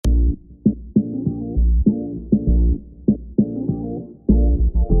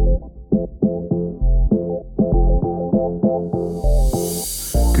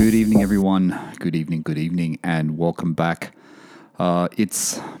everyone. Good evening, and welcome back.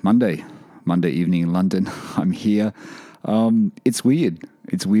 It's Monday evening in London. I'm here. It's weird.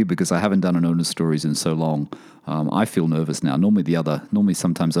 It's weird because I haven't done an owner stories in so long. I feel nervous now. Normally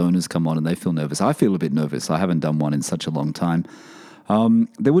sometimes owners come on and they feel nervous. I feel a bit nervous. I haven't done one in such a long time.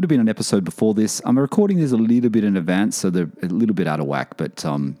 There would have been an episode before this. I'm recording this a little bit in advance, so they're a little bit out of whack, but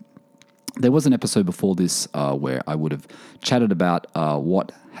there was an episode before this where I would have chatted about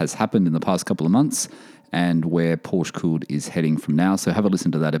what has happened in the past couple of months and where Porsche Cooled is heading from now. So have a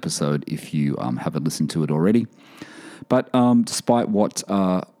listen to that episode if you haven't listened to it already. But despite what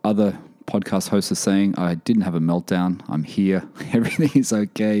other podcast hosts are saying, I didn't have a meltdown. I'm here. Everything is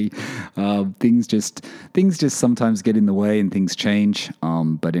okay. Things just sometimes get in the way and things change.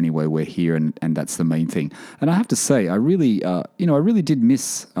 But anyway, we're here, and that's the main thing. And I have to say, I really did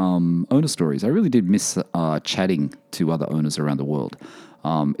miss owner stories. I really did miss chatting to other owners around the world.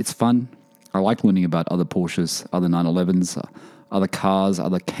 It's fun. I like learning about other Porsches, other 911s, other cars,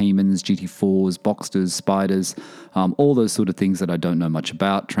 other Caymans, GT4s, Boxsters, Spiders, all those sort of things that I don't know much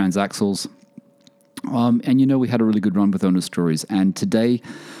about, transaxles. And we had a really good run with owner stories. And today,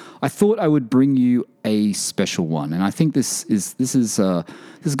 I thought I would bring you a special one. And I think this is going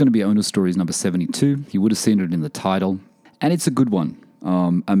to be owner stories number 72. You would have seen it in the title, and it's a good one.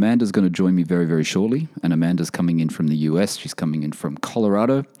 Amanda's going to join me very, very shortly, and Amanda's coming in from the US. She's coming in from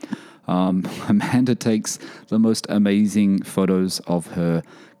Colorado. Amanda takes the most amazing photos of her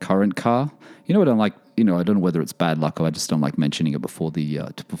current car. You know what I like? I don't know whether it's bad luck or I just don't like mentioning it before the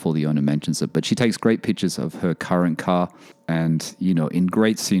owner mentions it. But she takes great pictures of her current car, and in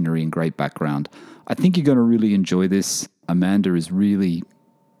great scenery and great background. I think you're going to really enjoy this. Amanda is really.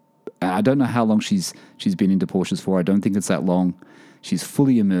 I don't know how long she's been into Porsches for. I don't think it's that long. She's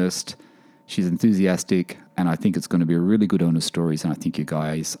fully immersed. She's enthusiastic, and I think it's going to be a really good owner stories, and I think you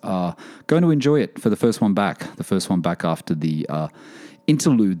guys are going to enjoy it for the first one back after the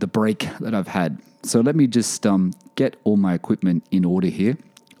interlude, the break that I've had. So let me just get all my equipment in order here.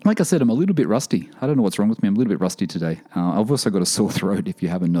 Like I said, I'm a little bit rusty. I don't know what's wrong with me. I'm a little bit rusty today. I've also got a sore throat, if you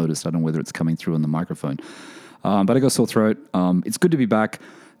haven't noticed. I don't know whether it's coming through on the microphone. But I got a sore throat. It's good to be back.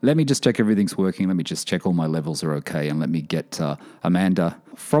 Let me just check everything's working. Let me just check all my levels are okay. And let me get Amanda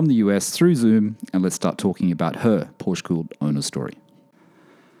from the US through Zoom, and let's start talking about her Porsche Cooled owner story.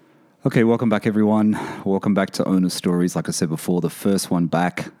 Okay, welcome back, everyone. Welcome back to Owner Stories. Like I said before, the first one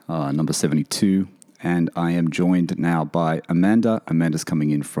back, number 72. And I am joined now by Amanda. Amanda's coming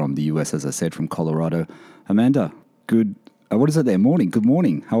in from the US, as I said, from Colorado. Amanda, good. What is it there? Morning. Good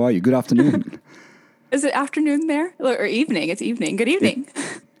morning. How are you? Good afternoon. Is it afternoon there? Or evening? It's evening. Good evening.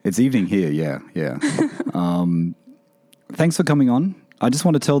 It's evening here, yeah. Thanks for coming on. I just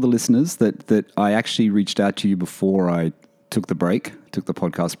want to tell the listeners that I actually reached out to you before I took the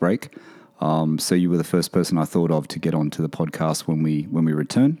podcast break. So you were the first person I thought of to get onto the podcast when we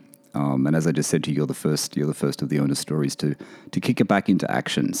return. And as I just said to you, you're the first of the owner stories to kick it back into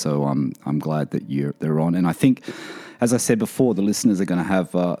action. So I'm glad that they're on. And I think, as I said before, the listeners are going to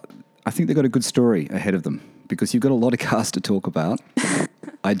have. I think they've got a good story ahead of them because you've got a lot of cars to talk about.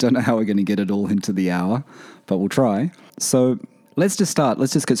 I don't know how we're going to get it all into the hour, but we'll try. So let's just start.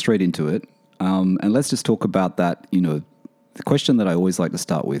 Let's just get straight into it. And let's just talk about that. The question that I always like to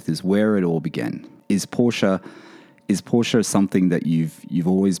start with is where it all began. Is Porsche something that you've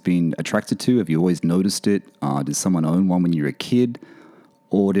always been attracted to? Have you always noticed it? Did someone own one when you were a kid?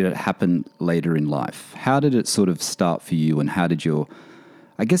 Or did it happen later in life? How did it sort of start for you, and how did your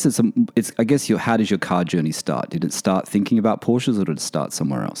how does your car journey start? Did it start thinking about Porsches, or did it start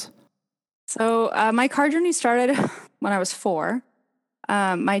somewhere else? So my car journey started when I was 4.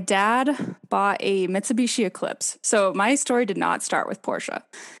 My dad bought a Mitsubishi Eclipse. So my story did not start with Porsche.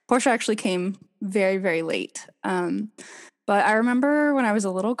 Porsche actually came very, very late. But I remember when I was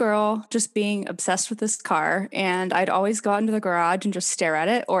a little girl just being obsessed with this car, and I'd always go out into the garage and just stare at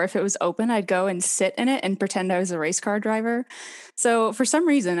it. Or if it was open, I'd go and sit in it and pretend I was a race car driver. So for some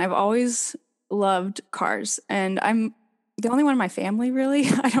reason, I've always loved cars, and I'm the only one in my family, really.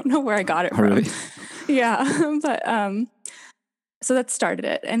 I don't know where I got it from. Really? Yeah. But so that started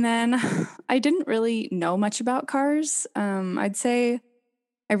it. And then I didn't really know much about cars. I'd say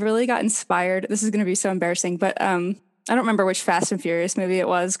I really got inspired. This is going to be so embarrassing, but I don't remember which Fast and Furious movie it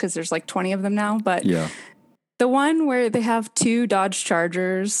was because there's like 20 of them now. But yeah, the one where they have 2 Dodge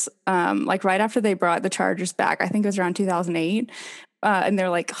Chargers, like right after they brought the Chargers back, I think it was around 2008. And they're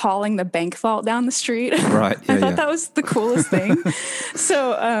like hauling the bank vault down the street. Right. Yeah, I thought that was the coolest thing.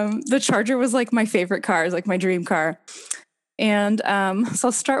 So the Charger was like my favorite car, it was like my dream car. And so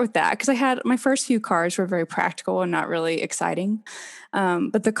I'll start with that because I had my first few cars were very practical and not really exciting.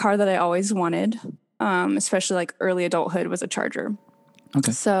 But the car that I always wanted, especially like early adulthood, was a Charger.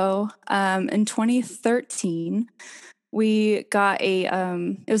 Okay. So in 2013, we got it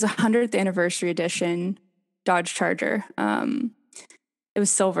was a 100th anniversary edition Dodge Charger. It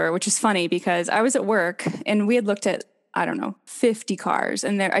was silver, which is funny because I was at work and we had looked at, I don't know, 50 cars,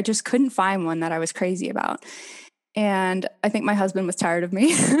 and I just couldn't find one that I was crazy about. And I think my husband was tired of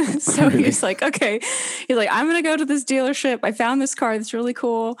me. So Really? he's like, okay. He's like, I'm going to go to this dealership. I found this car that's really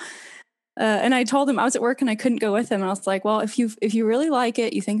cool. And I told him I was at work and I couldn't go with him. And I was like, well, if you really like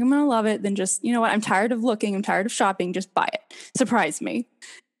it, you think I'm going to love it, then just, you know what? I'm tired of looking. I'm tired of shopping. Just buy it. Surprise me.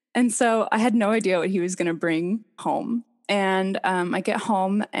 And so I had no idea what he was going to bring home. And I get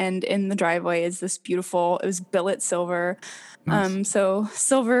home, and in the driveway is this beautiful, it was billet silver. Nice. So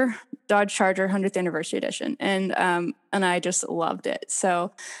silver Dodge Charger 100th anniversary edition. And I just loved it.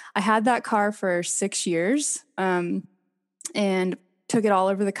 So I had that car for 6 years, and took it all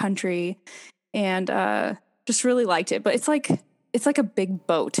over the country, and just really liked it. But it's like a big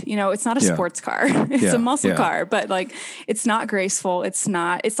boat, you know, it's not a sports car. It's a muscle car, but like, it's not graceful. It's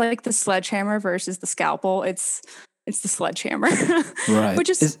like the sledgehammer versus the scalpel. It's the sledgehammer. Right. Which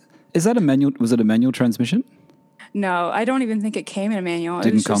is that a manual? Was it a manual transmission? No, I don't even think it came in a manual.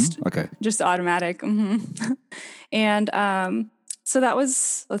 Didn't it was come? just, Okay. Just automatic. Mm-hmm. And so that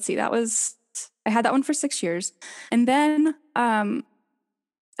was, I had that one for 6 years. And then I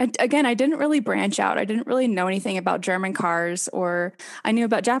didn't really branch out. I didn't really know anything about German cars, or I knew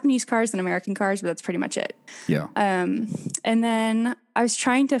about Japanese cars and American cars, but that's pretty much it. Yeah. And then I was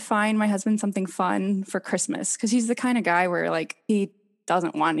trying to find my husband something fun for Christmas, because he's the kind of guy where like he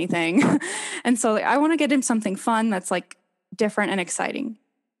doesn't want anything. And so like, I want to get him something fun that's like different and exciting.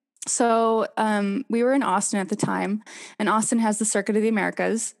 So we were in Austin at the time, and Austin has the Circuit of the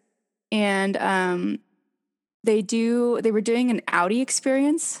Americas, and they were doing an Audi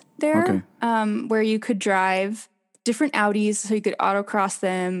experience there, where you could drive different Audis, so you could autocross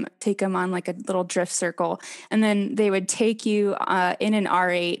them, take them on like a little drift circle, and then they would take you in an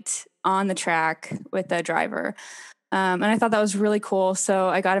R8 on the track with the driver. And I thought that was really cool. So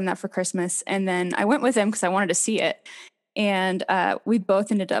I got him that for Christmas, and then I went with him because I wanted to see it. And we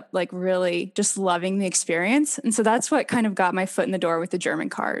both ended up like really just loving the experience. And so that's what kind of got my foot in the door with the German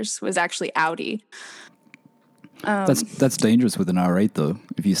cars, was actually Audi. That's dangerous with an R8 though.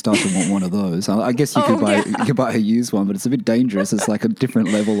 If you start to want one of those, I guess you could buy a used one, but it's a bit dangerous. It's like a different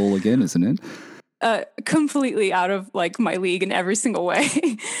level all again, isn't it? Completely out of like my league in every single way.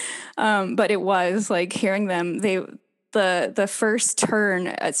 But it was like hearing them, the first turn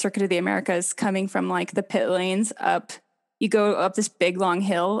at Circuit of the Americas, coming from like the pit lanes up, you go up this big long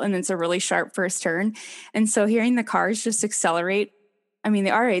hill, and it's a really sharp first turn. And so hearing the cars just accelerate, I mean,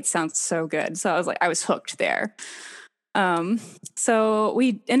 the R8 sounds so good. So I was hooked there. So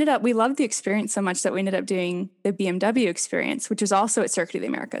we loved the experience so much that we ended up doing the BMW experience, which is also at Circuit of the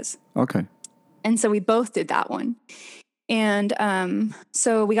Americas. Okay. And so we both did that one. And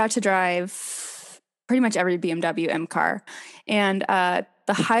so we got to drive pretty much every BMW M car. And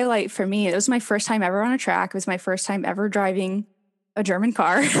the highlight for me, it was my first time ever on a track. It was my first time ever driving a German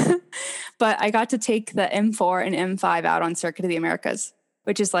car. But I got to take the M4 and M5 out on Circuit of the Americas,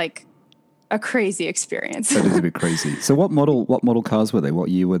 which is like a crazy experience. That is a bit crazy. So what model cars were they? What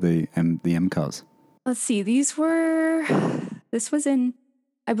year were the M cars? Let's see. This was in,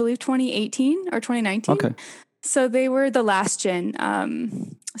 I believe, 2018 or 2019. Okay. So they were the last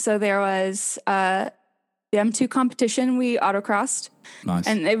gen. So there was the M2 competition we autocrossed. Nice.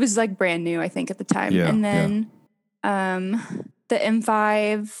 And it was like brand new, I think, at the time. Yeah, and then the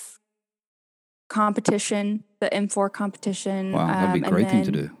M5 competition, the M4 competition. Wow, that'd be a great thing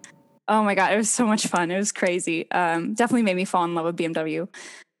to do. Oh my God, it was so much fun. It was crazy. Definitely made me fall in love with BMW.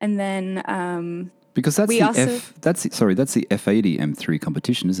 And then because that's the F80 M3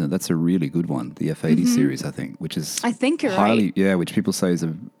 competition, isn't it? That's a really good one, the F80 series, I think, which is I think you're right. Yeah, which people say is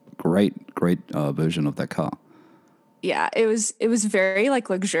a great version of that car. Yeah, it was very like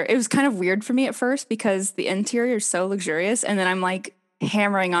luxurious. It was kind of weird for me at first because the interior is so luxurious, and then I'm like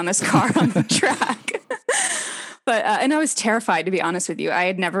hammering on this car on the track. But and I was terrified, to be honest with you. I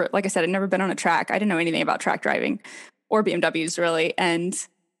had never, like I said, I'd never been on a track. I didn't know anything about track driving or BMWs really, and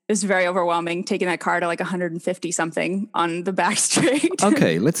it was very overwhelming taking that car to like 150 something on the back straight.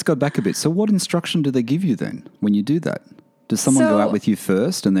 Okay, let's go back a bit. So what instruction do they give you then when you do that? Does someone go out with you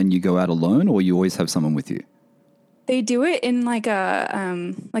first and then you go out alone, or you always have someone with you? They do it in like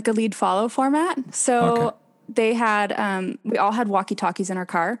a lead follow format. So they had we all had walkie-talkies in our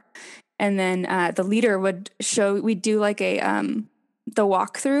car, And then the leader would we'd do like the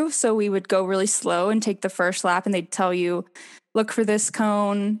walkthrough. So we would go really slow and take the first lap, and they'd tell you, look for this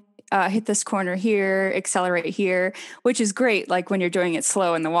cone, hit this corner here, accelerate here, which is great, like when you're doing it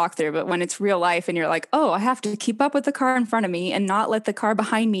slow in the walkthrough. But when it's real life and you're like, oh, I have to keep up with the car in front of me and not let the car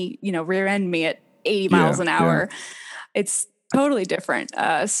behind me, rear end me at 80 miles an hour. It's totally different.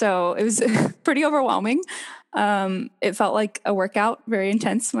 So it was pretty overwhelming. It felt like a workout, very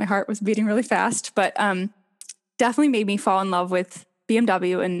intense. My heart was beating really fast, but definitely made me fall in love with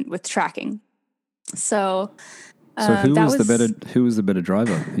BMW and with tracking. So who was the better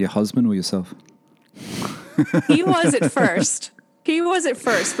driver, your husband or yourself? He was at first.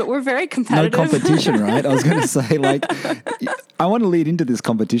 But we're very competitive. No competition, right? I was going to say, like, I want to lead into this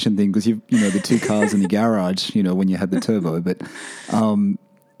competition thing because the two cars in the garage, when you had the turbo, but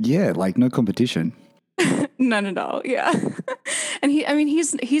like no competition. None at all. Yeah. And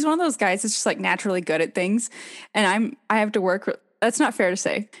he's one of those guys that's just like naturally good at things. And I have to work. That's not fair to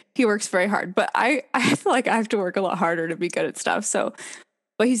say. He works very hard, but I feel like I have to work a lot harder to be good at stuff. So,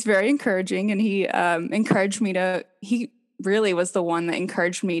 but he's very encouraging, and he encouraged me he really was the one that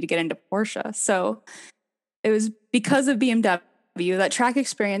encouraged me to get into Porsche. So it was because of BMW, that track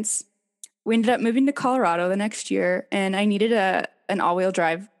experience. We ended up moving to Colorado the next year, and I needed an all-wheel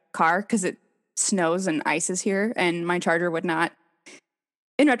drive car because it snows and ices here, and my Charger would not.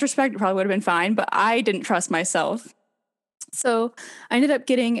 In retrospect, it probably would have been fine, but I didn't trust myself. So I ended up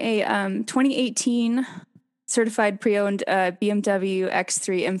getting a 2018 certified pre-owned BMW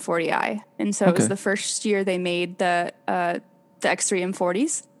X3 M40i. And so it was the first year they made the X3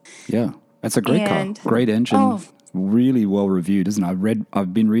 M40s. Yeah, that's a great car. Great engine. Really well reviewed, isn't it?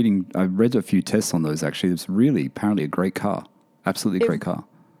 I've read a few tests on those actually. It's really apparently a great car. Absolutely great car.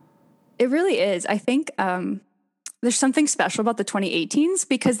 It really is. I think there's something special about the 2018s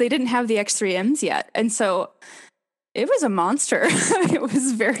because they didn't have the X3Ms yet. And so it was a monster. It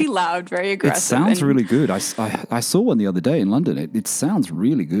was very loud, very aggressive. It sounds really good. I saw one the other day in London. It sounds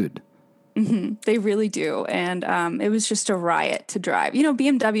really good. Mm-hmm. They really do. And it was just a riot to drive.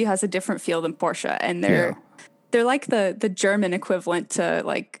 BMW has a different feel than Porsche, and they're like the German equivalent to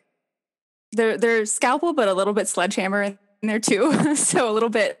like they're scalpel, but a little bit sledgehammer in there too. So a little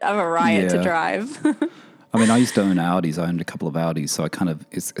bit of a riot to drive. I mean, I used to own Audis. I owned a couple of Audis, so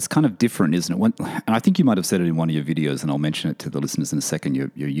it's kind of different, isn't it? And I think you might have said it in one of your videos, and I'll mention it to the listeners in a second, your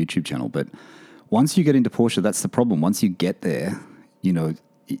YouTube channel. But once you get into Porsche, that's the problem. Once you get there,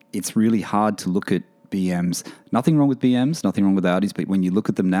 it's really hard to look at BMs. Nothing wrong with BMs, nothing wrong with Audis, but when you look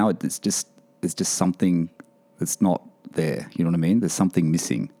at them now, there's just something that's not there. You know what I mean? There's something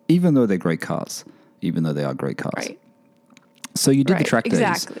missing, even though they're great cars, even though they are great cars. Right. So you did the track days.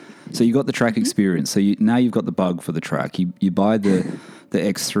 Exactly. So you got the track experience. So now you've got the bug for the track. You buy the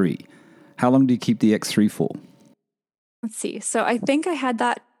X3. How long do you keep the X3 for? Let's see. So I think I had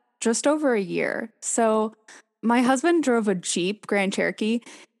that just over a year. So my husband drove a Jeep Grand Cherokee,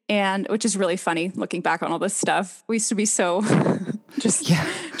 and which is really funny looking back on all this stuff. We used to be so just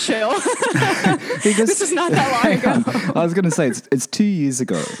chill. This is not that long ago. I was going to say it's 2 years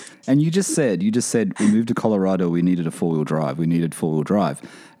ago, and you just said we moved to Colorado. We needed a 4-wheel drive.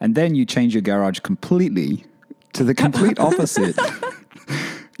 And then you change your garage completely to the complete opposite.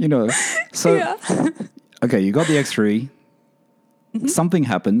 So okay, you got the X3. Mm-hmm. Something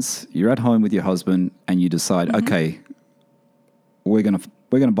happens. You're at home with your husband, and you decide, okay, we're gonna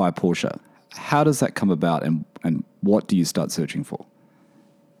buy a Porsche. How does that come about, and what do you start searching for?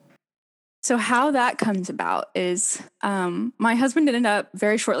 So how that comes about is my husband ended up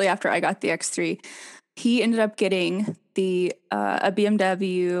very shortly after I got the X3. He ended up getting a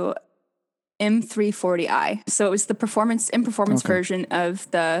BMW M340i. So it was the performance version of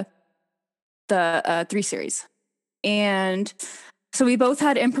the 3 Series. And so we both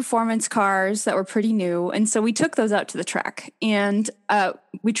had in performance cars that were pretty new. And so we took those out to the track, and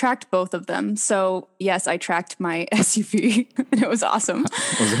we tracked both of them. So yes, I tracked my SUV and it was awesome.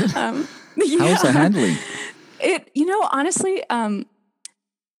 Was it? How was the handling? Honestly,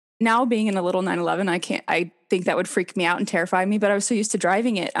 now being in a little 911, I think that would freak me out and terrify me, but I was so used to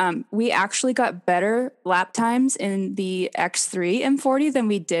driving it. We actually got better lap times in the X3 M40 than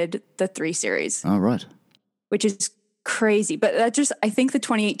we did the 3 Series. Oh, right. Which is crazy. But I think the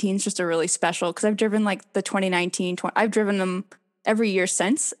 2018 is just a really special, because I've driven like the 2019, I've driven them every year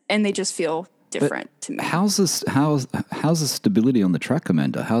since, and they just feel different to me. How's the stability on the track,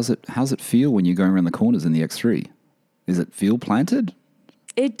 Amanda? How's it feel when you're going around the corners in the X3? Does it feel planted?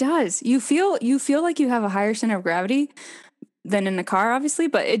 It does. You feel like you have a higher center of gravity than in a car, obviously,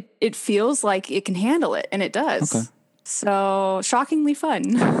 but it feels like it can handle it, and it does. Okay. So shockingly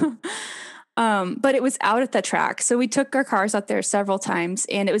fun. But it was out at the track. So we took our cars out there several times,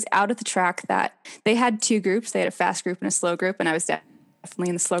 and it was out at the track that they had two groups. They had a fast group and a slow group, and I was definitely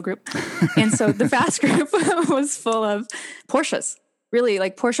in the slow group. And so the fast group was full of Porsches. Really,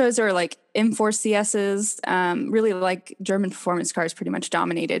 like Porsches or like M4 CSs, really like German performance cars pretty much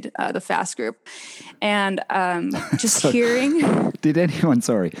dominated the fast group. And just hearing. Did anyone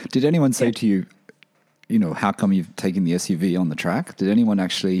say to you, how come you've taken the SUV on the track? Did anyone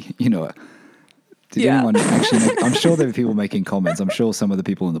actually, anyone actually I'm sure there were people making comments. I'm sure some of the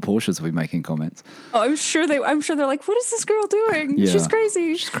people in the Porsches will be making comments. Oh, I'm sure they're like, what is this girl doing? Yeah. She's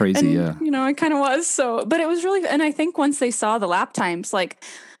crazy. She's crazy, and, yeah. I kind of was. So, but it was really, and I think once they saw the lap times, like,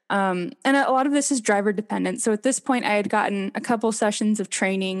 and a lot of this is driver dependent. So at this point I had gotten a couple sessions of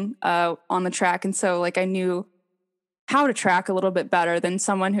training on the track. And so like I knew how to track a little bit better than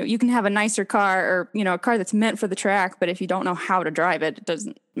someone who, you can have a nicer car or, a car that's meant for the track, but if you don't know how to drive it, it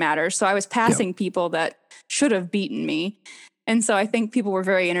doesn't matter. So I was passing people that should have beaten me. And so I think people were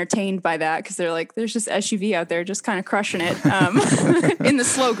very entertained by that because they're like, there's just SUV out there just kind of crushing it in the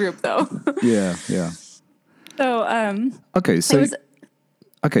slow group though. Yeah. So,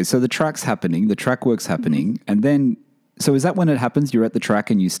 so the track's happening, the track work's happening. Mm-hmm. And then, so is that when it happens? You're at the track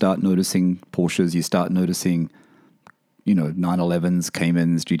and you start noticing Porsches, you start noticing 911s,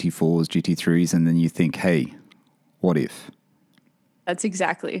 Caymans, GT4s, GT3s, and then you think, hey, what if? That's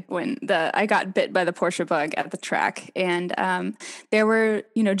exactly when I got bit by the Porsche bug at the track. And there were,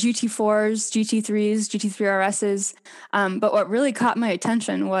 GT4s, GT3s, GT3 RSs. But what really caught my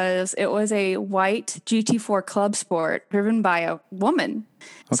attention was it was a white GT4 Club Sport driven by a woman.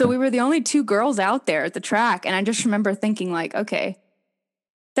 Okay. So we were the only two girls out there at the track. And I just remember thinking like, okay,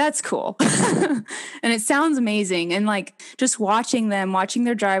 that's cool. And it sounds amazing. And like just watching their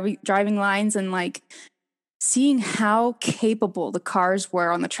driving lines and like seeing how capable the cars were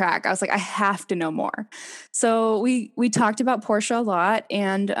on the track, I was like, I have to know more. So we talked about Porsche a lot.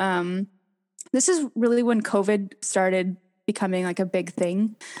 And this is really when COVID started becoming like a big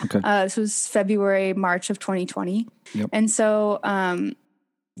thing. Okay. This was February, March of 2020. Yep. And so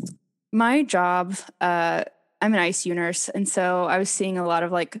my job, I'm an ICU nurse, and so I was seeing a lot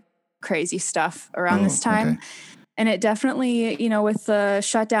of like crazy stuff around this time. Okay. And it definitely, with the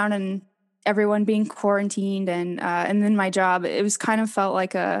shutdown and everyone being quarantined and then my job, it was kind of felt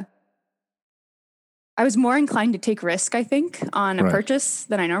like I was more inclined to take risk, I think, on a purchase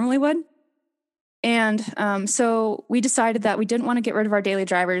than I normally would. And so we decided that we didn't want to get rid of our daily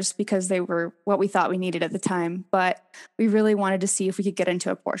drivers because they were what we thought we needed at the time, but we really wanted to see if we could get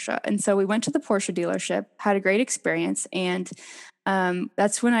into a Porsche. And so we went to the Porsche dealership, had a great experience, and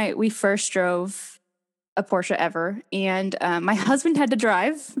that's when we first drove a Porsche ever. And my husband had to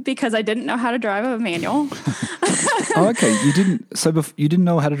drive because I didn't know how to drive a manual. Oh, okay. You didn't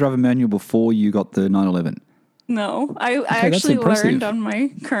know how to drive a manual before you got the 911? No, I actually learned on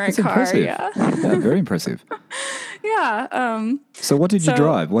my current car. Impressive. Yeah. Yeah, very impressive. Yeah. So what did you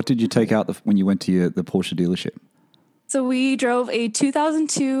drive? What did you take out when you went to the Porsche dealership? So we drove a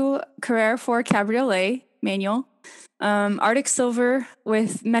 2002 Carrera 4 Cabriolet manual, Arctic Silver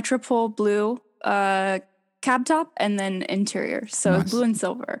with Metropole blue cab top and then interior. So nice. Blue and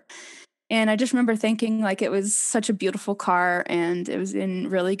silver. And I just remember thinking like it was such a beautiful car and it was in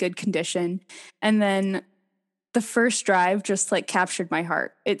really good condition. And then the first drive just like captured my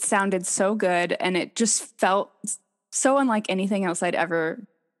heart. It sounded so good and it just felt so unlike anything else I'd ever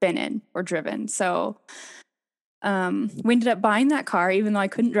been in or driven. So we ended up buying that car even though I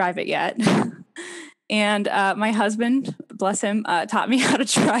couldn't drive it yet. And my husband, bless him, taught me how to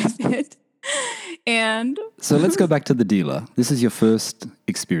drive it. And so let's go back to the dealer. This is your first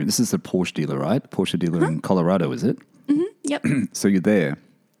experience. This is a Porsche dealer, right? Porsche dealer in Colorado, is it? Mm-hmm. Yep. So you're there.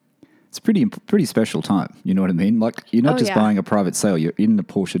 It's pretty special time. You know what I mean? Like you're not just buying a private sale. You're in the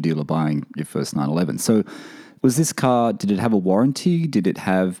Porsche dealer buying your first 911. So was this car, did it have a warranty? Did it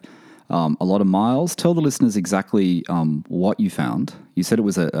have a lot of miles? Tell the listeners exactly what you found. You said it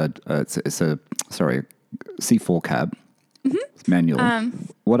was a C4 cab. Mm-hmm. Manual.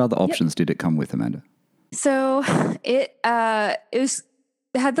 What other options did it come with, Amanda? So it had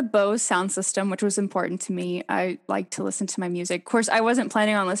the Bose sound system, which was important to me. I like to listen to my music. Of course, I wasn't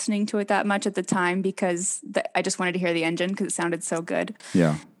planning on listening to it that much at the time because I just wanted to hear the engine because it sounded so good.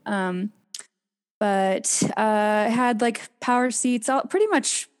 Yeah. But it had like power seats, all pretty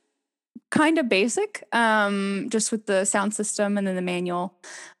much kind of basic, just with the sound system and then the manual.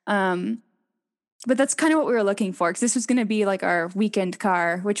 But that's kind of what we were looking for because this was going to be like our weekend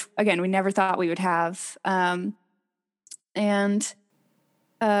car, which again, we never thought we would have. And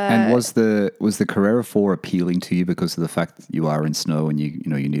And was the Carrera 4 appealing to you because of the fact that you are in snow and you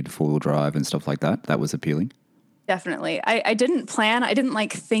need four-wheel drive and stuff like that? That was appealing? Definitely. I didn't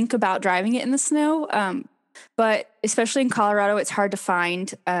like think about driving it in the snow. But especially in Colorado, it's hard to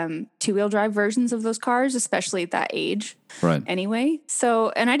find two-wheel drive versions of those cars, especially at that age. Right. Anyway, so,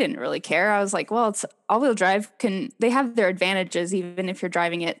 and I didn't really care. I was like, well, it's all-wheel drive. They have their advantages even if you're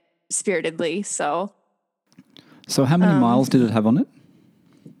driving it spiritedly. So how many miles did it have on it?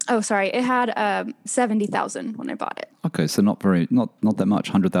 Oh, sorry. It had 70,000 when I bought it. Okay, so not that much.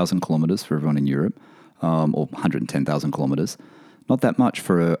 100,000 kilometers for everyone in Europe, or 110,000 kilometers. Not that much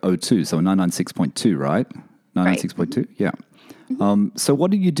for a O2, so a 996.2, right? 996.2, yeah. So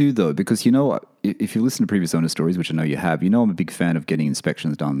what do you do though? Because if you listen to previous owner stories, which I know you have, I'm a big fan of getting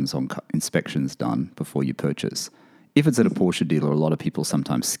inspections done before you purchase. If it's at a Porsche dealer, a lot of people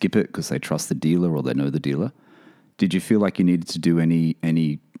sometimes skip it because they trust the dealer or they know the dealer. Did you feel like you needed to do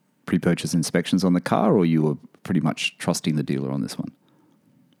any pre-purchase inspections on the car, or you were pretty much trusting the dealer on this one?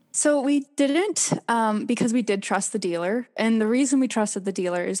 So we didn't, because we did trust the dealer. And the reason we trusted the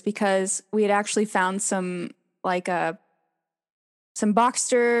dealer is because we had actually found some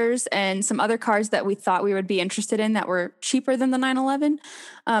Boxsters and some other cars that we thought we would be interested in that were cheaper than the 911.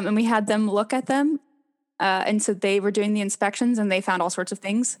 And we had them look at them. And so they were doing the inspections and they found all sorts of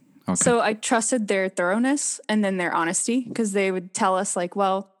things. Okay. So I trusted their thoroughness and then their honesty, because they would tell us like,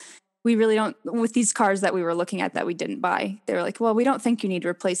 well, we really don't, with these cars that we were looking at that we didn't buy, they were like, well, we don't think you need to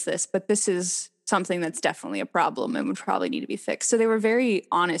replace this, but this is something that's definitely a problem and would probably need to be fixed. So they were very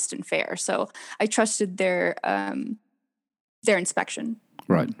honest and fair. So I trusted their inspection.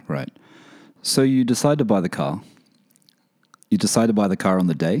 Right. So you decide to buy the car. You decide to buy the car on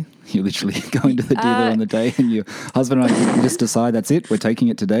the day. You literally go into the dealer on the day, and your husband and I, you just decide that's it, we're taking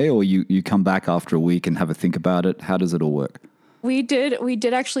it today, or you come back after a week and have a think about it. How does it all work? We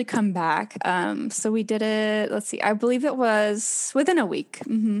did actually come back. So we did it, let's see, I believe it was within a week.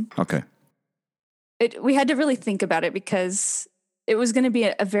 Mm-hmm. Okay. We had to really think about it because it was going to be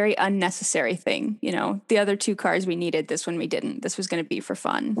a very unnecessary thing. The other two cars we needed, this one we didn't. This was going to be for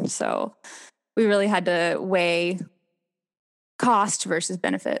fun. So we really had to weigh cost versus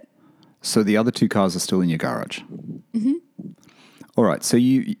benefit. So the other two cars are still in your garage? Mm-hmm. All right. So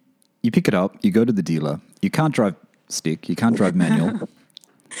you pick it up, you go to the dealer. You can't drive stick, you can't drive manual.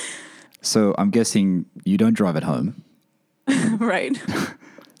 So I'm guessing you don't drive at home. Right.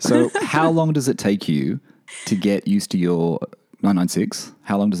 So how long does it take you to get used to your 996?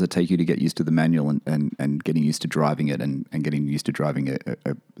 How long does it take you to get used to the manual and getting used to driving it and getting used to driving a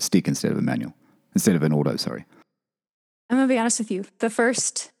stick instead of an auto, sorry? I'm going to be honest with you. The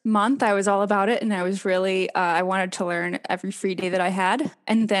first month I was all about it, and I was really, I wanted to learn every free day that I had.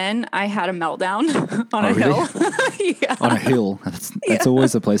 And then I had a meltdown on a hill. Yeah. On a hill. That's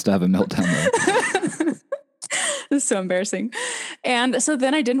always a place to have a meltdown though. This is so embarrassing. And so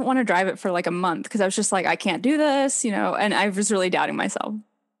then I didn't want to drive it for like a month because I was just like, I can't do this, and I was really doubting myself.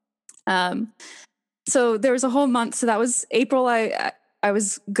 So there was a whole month. So that was April. I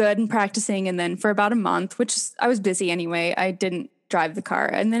was good and practicing. And then for about a month, I was busy anyway, I didn't drive the car.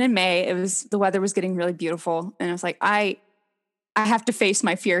 And then in May, the weather was getting really beautiful. And I was like, I have to face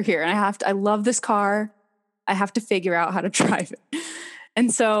my fear here. And I love this car. I have to figure out how to drive it.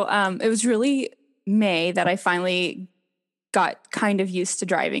 And so it was really May that I finally got kind of used to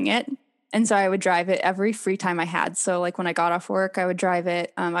driving it. And so I would drive it every free time I had. So like when I got off work, I would drive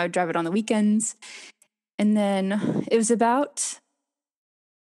it. I would drive it on the weekends. And then it was about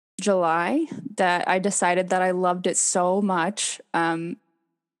July that I decided that I loved it so much.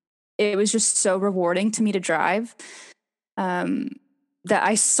 It was just so rewarding to me to drive that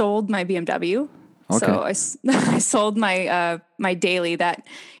I sold my BMW. Okay. So I sold my daily that,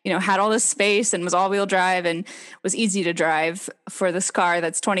 had all this space and was all-wheel drive and was easy to drive for this car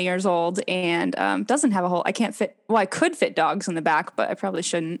that's 20 years old and doesn't have I can't fit, I could fit dogs in the back, but I probably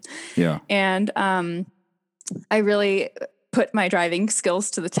shouldn't. Yeah. And I really put my driving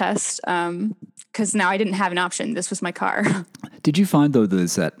skills to the test because now I didn't have an option. This was my car. Did you find, though,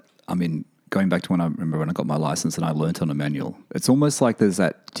 going back to when I got my license and I learned on a manual, it's almost like there's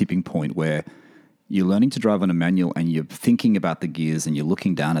that tipping point where you're learning to drive on a manual and you're thinking about the gears and you're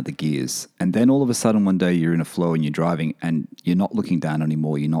looking down at the gears. And then all of a sudden one day you're in a flow and you're driving and you're not looking down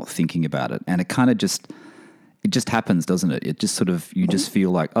anymore. You're not thinking about it. And it kind of just happens, doesn't it? It just sort of, you just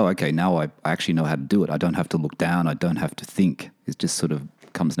feel like, oh, okay, now I actually know how to do it. I don't have to look down. I don't have to think. It just sort of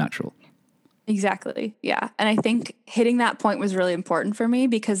comes natural. Exactly. Yeah. And I think hitting that point was really important for me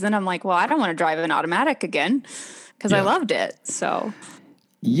because then I'm like, well, I don't want to drive an automatic again because I loved it. So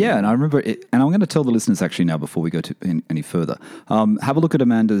Yeah, and I remember it, and I'm going to tell the listeners actually now before we go any further. Have a look at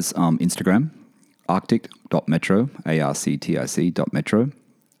Amanda's Instagram, arctic.metro, ARCTIC.metro.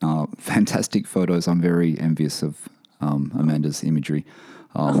 Fantastic photos. I'm very envious of Amanda's imagery.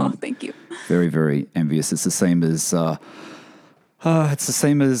 Oh, thank you. Very, very envious. It's the same as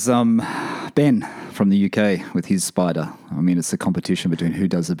Ben from the UK with his spider. I mean, it's a competition between who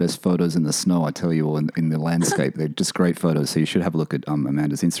does the best photos in the snow, I tell you, or in the landscape. They're just great photos. So you should have a look at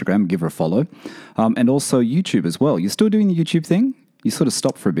Amanda's Instagram, give her a follow. And also YouTube as well. You're still doing the YouTube thing? You sort of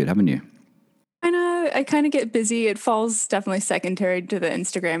stopped for a bit, haven't you? I kind of get busy. It falls definitely secondary to the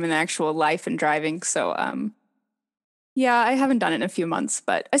Instagram and the actual life and driving. So, yeah, I haven't done it in a few months,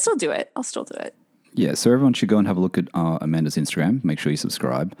 but I still do it. I'll still do it. Yeah, so everyone should go and have a look at Amanda's Instagram. Make sure you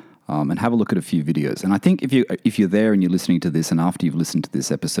subscribe and have a look at a few videos. And I think if you're there and you're listening to this, and after you've listened to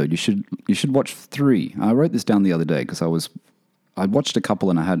this episode, you should watch 3. I wrote this down the other day because I watched a couple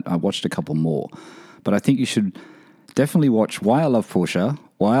and I watched a couple more. But I think you should definitely watch Why I Love Porsche,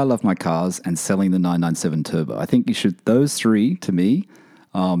 Why I Love My Cars, and Selling the 997 Turbo. I think you should, those 3 to me,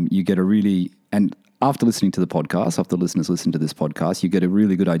 you get a really, and after listening to the podcast, after listeners listen to this podcast, you get a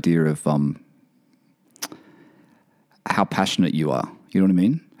really good idea of how passionate you are. You know what I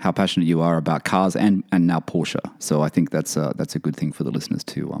mean? How passionate you are about cars and now Porsche. So I think that's a good thing for the listeners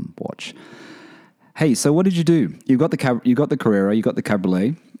to watch. Hey, so what did you do? You got the Carrera, you got the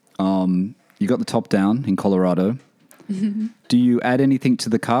Cabriolet, you got the top down in Colorado. Mm-hmm. Do you add anything to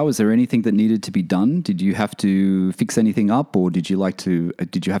the car? Was there anything that needed to be done? Did you have to fix anything up, or did you have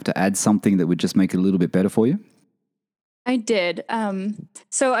to add something that would just make it a little bit better for you? I did.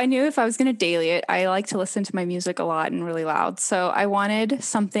 So I knew if I was going to daily it, I like to listen to my music a lot and really loud. So I wanted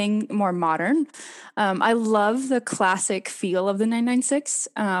something more modern. I love the classic feel of the 996.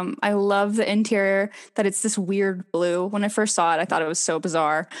 I love the interior, that it's this weird blue. When I first saw it, I thought it was so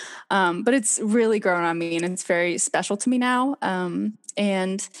bizarre. But it's really grown on me and it's very special to me now.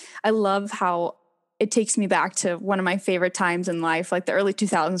 And I love how it takes me back to one of my favorite times in life. Like the early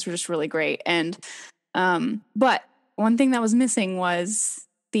 2000s were just really great. And, but one thing that was missing was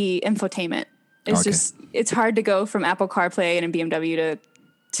the infotainment. It's hard to go from Apple CarPlay and a BMW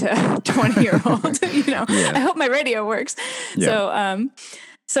to 20-year-old, Yeah. I hope my radio works. Yeah.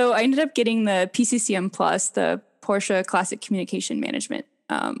 So I ended up getting the PCCM Plus, the Porsche Classic Communication Management.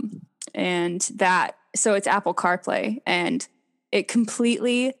 And so it's Apple CarPlay, and it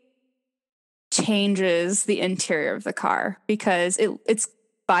completely changes the interior of the car because it's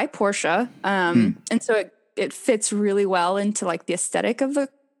by Porsche. And so it fits really well into like the aesthetic of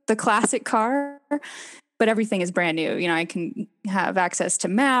the classic car, but everything is brand new. I can have access to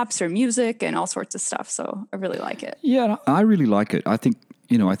maps or music and all sorts of stuff. So I really like it. Yeah, I really like it. I think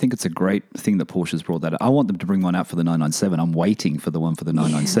it's a great thing that Porsche's brought that. I want them to bring one out for the 997. I'm waiting for the one for the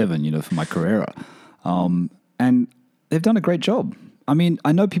 997, for my Carrera. And they've done a great job. I mean,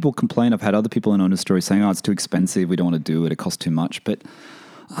 I know people complain. I've had other people in Owner's Story saying, it's too expensive. We don't want to do it. It costs too much. But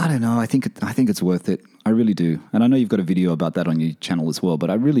I don't know. I think it's worth it. I really do. And I know you've got a video about that on your channel as well, but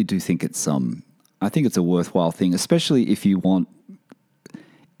I really do think it's a worthwhile thing, especially if you want,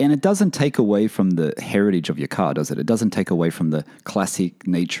 and it doesn't take away from the heritage of your car, does it? It doesn't take away from the classic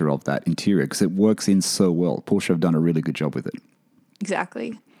nature of that interior because it works in so well. Porsche have done a really good job with it.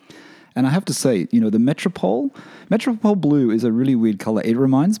 Exactly. And I have to say, the Metropole Blue is a really weird color. It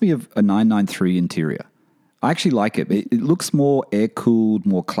reminds me of a 993 interior. I actually like it. It looks more air-cooled,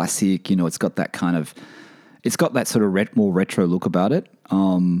 more classic. It's got that sort of more retro look about it.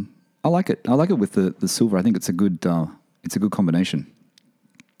 I like it. I like it with the silver. I think it's a good combination.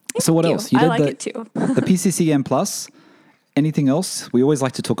 So what else? I like it too. The PCCM Plus. Anything else? We always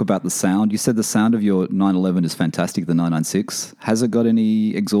like to talk about the sound. You said the sound of your 911 is fantastic, the 996. Has it got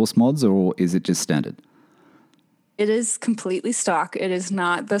any exhaust mods, or is it just standard? It is completely stock. It is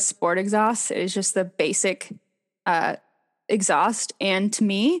not the sport exhaust. It is just the basic exhaust. And to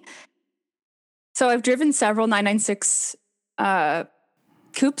me, so I've driven several 996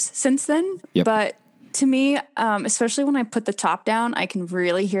 coupes since then. Yep. But to me, especially when I put the top down, I can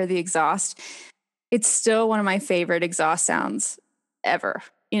really hear the exhaust. It's still one of my favorite exhaust sounds ever.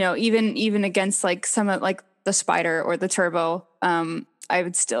 Even against like some of like the Spider or the Turbo, I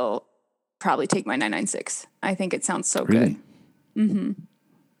would still probably take my 996. I think it sounds so good. Mm-hmm.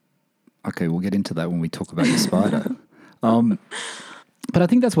 Okay, we'll get into that when we talk about the Spider. But I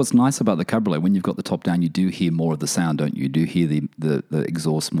think that's what's nice about the Cabriolet. When you've got the top down, you do hear more of the sound, don't you? You do hear the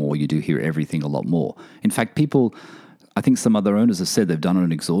exhaust more. You do hear everything a lot more. In fact, I think some other owners have said they've done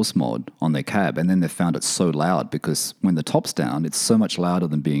an exhaust mod on their cab, and then they've found it so loud because when the top's down, it's so much louder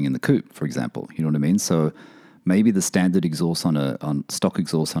than being in the coupe, for example. You know what I mean? So maybe the standard exhaust on stock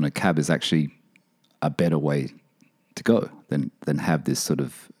exhaust on a cab is actually a better way to go than have this sort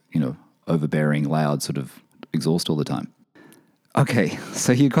of, overbearing, loud sort of exhaust all the time. Okay,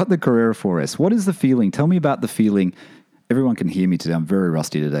 so you got the Carrera 4S. What is the feeling? Tell me about the feeling. Everyone can hear me today. I'm very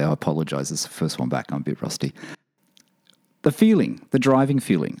rusty today. I apologize. It's the first one back. I'm a bit rusty. The feeling, the driving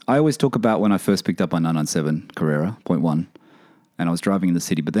feeling. I always talk about when I first picked up my 997 Carrera, 0.1, and I was driving in the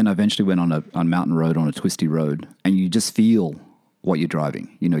city, but then I eventually went on mountain road, on a twisty road, and you just feel what you're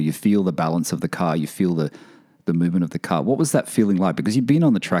driving. You feel the balance of the car. You feel the movement of the car. What was that feeling like? Because you've been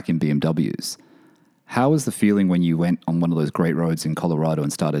on the track in BMWs. How was the feeling when you went on one of those great roads in Colorado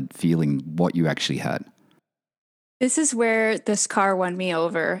and started feeling what you actually had? This is where this car won me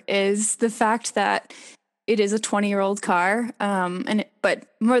over, is the fact that it is a 20-year-old car, but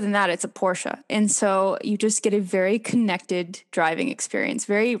more than that, it's a Porsche. And so you just get a very connected driving experience,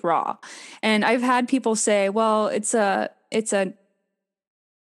 very raw. And I've had people say, well, it's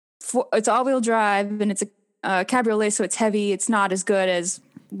all-wheel drive and it's a cabriolet, so it's heavy. It's not as good as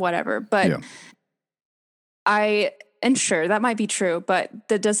whatever. But and sure, that might be true, but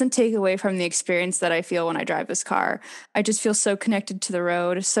that doesn't take away from the experience that I feel when I drive this car. I just feel so connected to the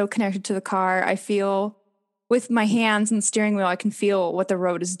road, so connected to the car. I feel with my hands and steering wheel, I can feel what the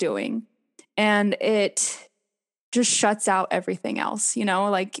road is doing. And it just shuts out everything else,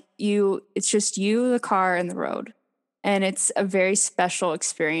 it's just you, the car, and the road. And it's a very special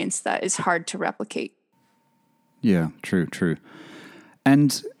experience that is hard to replicate. Yeah, true.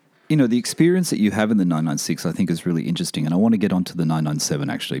 And, the experience that you have in the 996, I think, is really interesting. And I want to get onto the 997,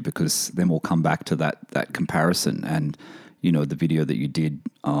 actually, because then we'll come back to that comparison. And, the video that you did,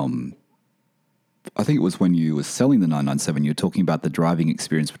 I think it was when you were selling the 997, you were talking about the driving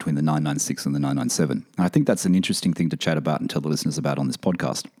experience between the 996 and the 997. And I think that's an interesting thing to chat about and tell the listeners about on this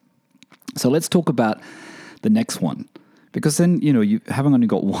podcast. So let's talk about the next one. Because then, you haven't only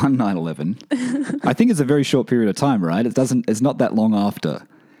got one 911. I think it's a very short period of time, right? It's not that long after.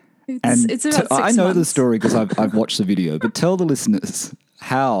 It's about 6 months. I know the story because I've watched the video, but tell the listeners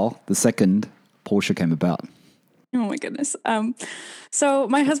how the second Porsche came about. Oh my goodness. So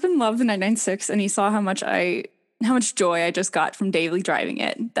my husband loved the 996 and he saw how much joy I just got from daily driving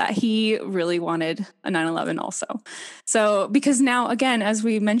it, that he really wanted a 911 also. So, because now, again, as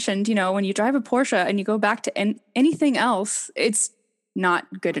we mentioned, when you drive a Porsche and you go back to anything else, it's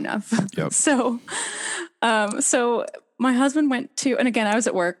not good enough. Yep. So my husband went to, and again, I was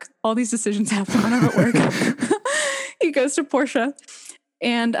at work. All these decisions happen when I'm at work. He goes to Porsche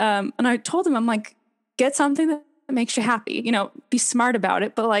and I told him, I'm like, get something that makes you happy, be smart about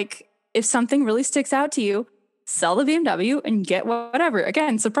it. But if something really sticks out to you, sell the BMW and get whatever.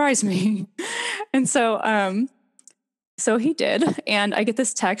 Again, surprise me. And so he did. And I get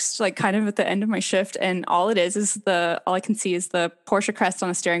this text kind of at the end of my shift. And all I can see is the Porsche crest on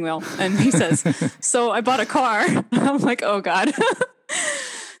a steering wheel. And he says, so I bought a car. I'm like, oh God.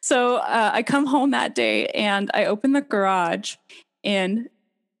 So I come home that day and I open the garage and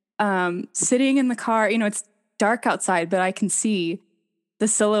sitting in the car, it's dark outside, but I can see the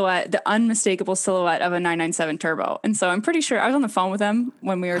silhouette, the unmistakable silhouette of a 997 turbo. And so I'm pretty sure I was on the phone with him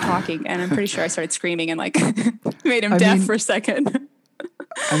when we were talking, and I'm pretty sure I started screaming and made him deaf for a second.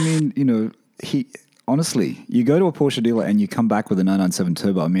 He honestly, you go to a Porsche dealer and you come back with a 997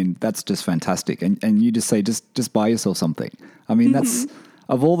 turbo. That's just fantastic. And you just say, just buy yourself something. That's,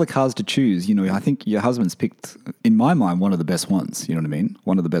 of all the cars to choose, I think your husband's picked, in my mind, one of the best ones. You know what I mean?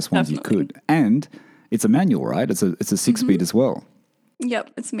 One of the best ones Definitely. You could. And it's a manual, right? It's a 6-speed as well.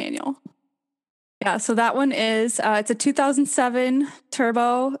 Yep, it's manual. Yeah, so that one is, it's a 2007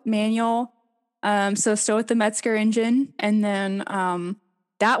 turbo manual. So still with the Metzger engine. And then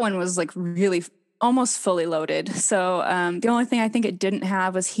that one was really almost fully loaded. So the only thing I think it didn't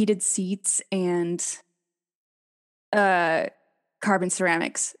have was heated seats and carbon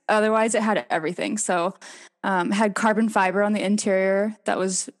ceramics. Otherwise, it had everything. So it had carbon fiber on the interior. That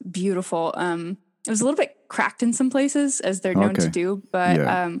was beautiful. It was a little bit cracked in some places, as they're known to do,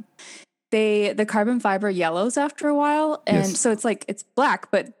 but the carbon fiber yellows after a while, and so it's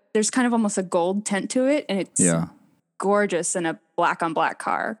black, but there's kind of almost a gold tint to it, and it's gorgeous in a black on black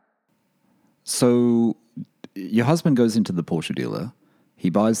car. So your husband goes into the Porsche dealer,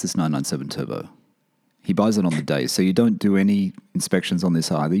 he buys this 997 turbo, he buys it on the day, so you don't do any inspections on this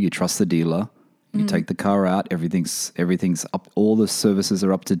either. You trust the dealer. You take the car out, everything's up, all the services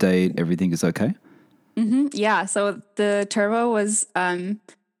are up to date, everything is okay. Mm-hmm. Yeah, so the turbo was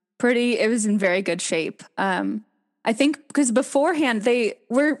it was in very good shape. I think because beforehand they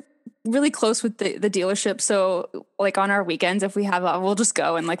were really close with the dealership. So on our weekends, if we have, we'll just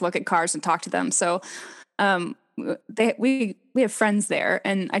go and look at cars and talk to them. So We have friends there,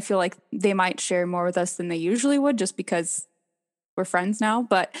 and I feel like they might share more with us than they usually would, just because we're friends now.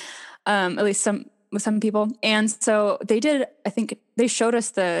 But at least with some people, and so they did. I think they showed us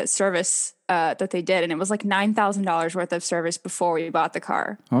the service that they did, and it was like $9,000 worth of service before we bought the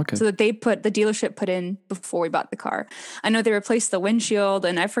car. Okay. So that the dealership put in before we bought the car. I know they replaced the windshield,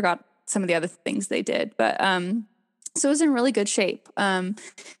 and I forgot some of the other things they did, but so it was in really good shape. And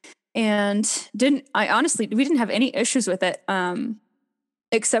we didn't have any issues with it,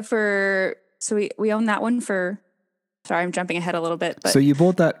 except for, so we own that one for, sorry, I'm jumping ahead a little bit. But so you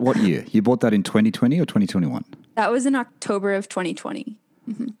bought that what year? You bought that in 2020 or 2021? That was in October of 2020.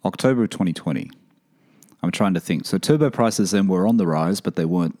 Mm-hmm. October of 2020. I'm trying to think. So turbo prices then were on the rise, but they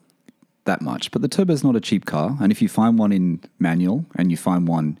weren't that much. But the turbo is not a cheap car. And if you find one in manual and you find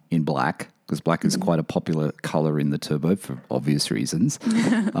one in black, because black is quite a popular color in the turbo for obvious reasons,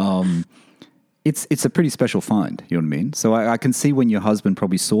 it's a pretty special find. You know what I mean? So I can see when your husband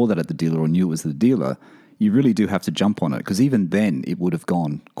probably saw that at the dealer or knew it was the dealer, you really do have to jump on it, because even then it would have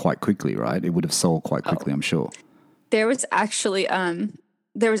gone quite quickly, right? It would have sold quite quickly, I'm sure. There was actually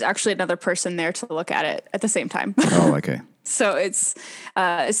another person there to look at it at the same time. Oh, okay. So it's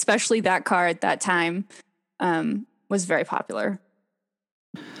especially that car at that time was very popular.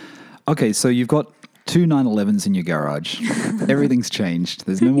 Okay, so you've got two 911s in your garage. Everything's changed.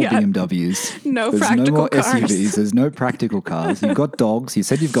 There's no more BMWs. There's no more cars. SUVs. There's no practical cars. You've got dogs. You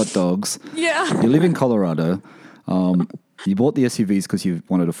said you've got dogs. Yeah. You live in Colorado. You bought the SUVs because you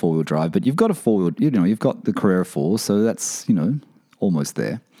wanted a four-wheel drive, but you've got a four-wheel, you've got the Carrera 4, so that's, almost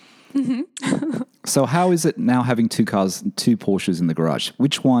there. Mm-hmm. So how is it now having two Porsches in the garage?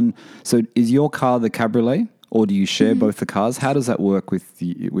 Which one? So is your car the Cabriolet, or do you share both the cars? How does that work with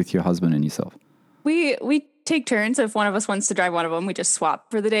your husband and yourself? We take turns. If one of us wants to drive one of them, we just swap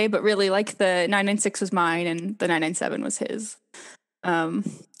for the day. But really, like, the 996 was mine and the 997 was his.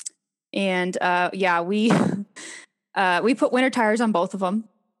 We put winter tires on both of them,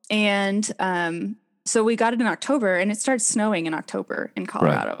 and so we got it in October, and it started snowing in October in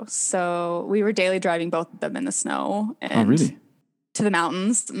Colorado. Right. So we were daily driving both of them in the snow. And really? To the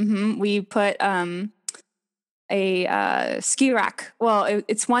mountains. Mm-hmm. We put a ski rack. Well,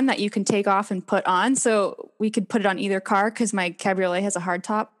 it's one that you can take off and put on. So we could put it on either car, because my Cabriolet has a hard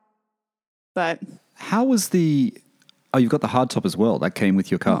top. But how was you've got the hard top as well. That came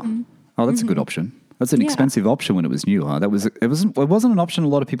with your car. Mm-hmm. Oh, that's a good option. That's an expensive option when it was new, huh? It wasn't an option a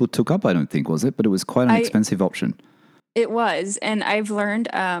lot of people took up, I don't think, was it? But it was quite an expensive option. It was. And I've learned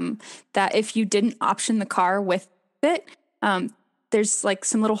that if you didn't option the car with it, there's like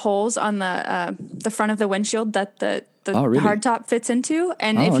some little holes on the front of the windshield that the hardtop fits into.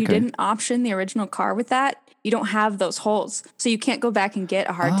 And if you didn't option the original car with that, you don't have those holes. So you can't go back and get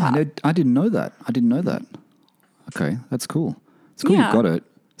a hardtop. No, I didn't know that. Okay, that's cool. It's cool you've got it,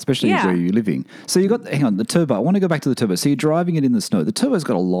 especially where you're living. So hang on, the turbo. I want to go back to the turbo. So you're driving it in the snow. The turbo's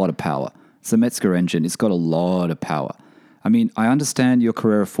got a lot of power. It's a Metzger engine. It's got a lot of power. I mean, I understand your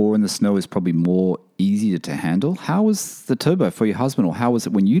Carrera 4 in the snow is probably more easier to handle. How was the turbo for your husband, or how was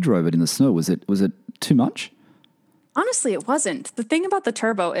it when you drove it in the snow? Was it too much? Honestly, it wasn't. The thing about the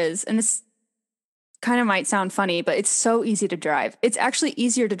turbo is, and this kind of might sound funny, but it's so easy to drive. It's actually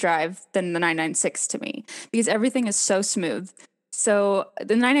easier to drive than the 996 to me, because everything is so smooth. So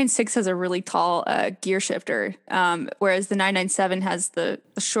the 996 has a really tall gear shifter, whereas the 997 has the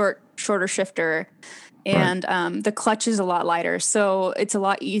shorter shifter. And the clutch is a lot lighter. So it's a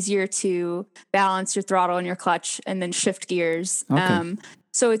lot easier to balance your throttle and your clutch and then shift gears. Okay.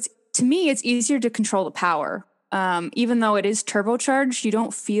 So to me, it's easier to control the power. Even though it is turbocharged, you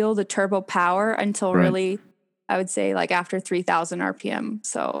don't feel the turbo power until really, I would say, like after 3,000 RPM.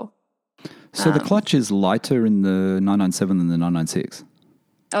 So the clutch is lighter in the 997 than the 996?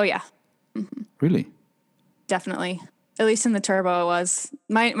 Oh, yeah. Mm-hmm. Really? Definitely. At least in the turbo it was.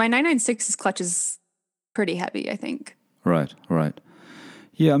 My 996's clutch is pretty heavy, I think. Right.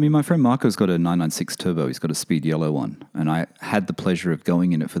 Yeah, I mean, my friend Marco's got a 996 turbo. He's got a speed yellow one. And I had the pleasure of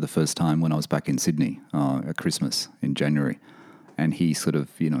going in it for the first time when I was back in Sydney at Christmas in January. And he sort of,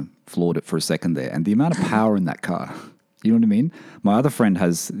 floored it for a second there. And the amount of power in that car, you know what I mean? My other friend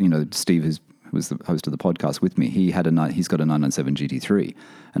has, Steve, who was the host of the podcast with me, he's got a 997 GT3.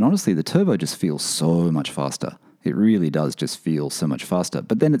 And honestly, the turbo just feels so much faster. It really does just feel so much faster.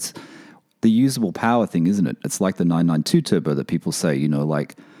 But then it's the usable power thing, isn't it? It's like the 992 turbo that people say,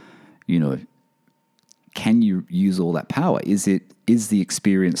 can you use all that power? Is the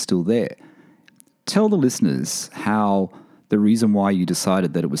experience still there? Tell the listeners how the reason why you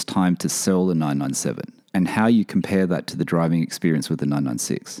decided that it was time to sell the 997 and how you compare that to the driving experience with the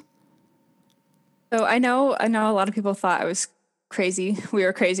 996. So I know a lot of people thought I was crazy. We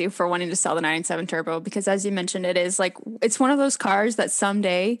were crazy for wanting to sell the 997 Turbo because, as you mentioned, it is like it's one of those cars that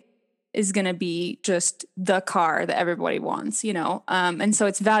someday is going to be just the car that everybody wants, you know. And so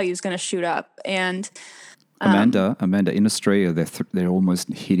its value is going to shoot up. And Amanda, in Australia, they're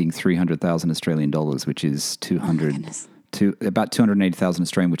almost hitting 300,000 Australian dollars, which is goodness. about 280,000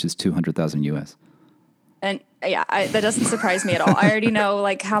 Australian, which is 200,000 US. And yeah, that doesn't surprise me at all. I already know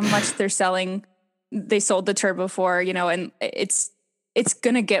like how much they're selling. They sold the Turbo for, you know, and it's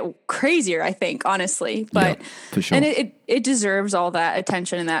gonna get crazier, I think, honestly. But yeah, for sure. and it deserves all that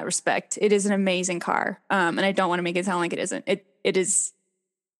attention in that respect. It is an amazing car, and I don't want to make it sound like it isn't. It is.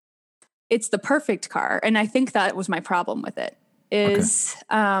 It's the perfect car, and I think that was my problem with it. Is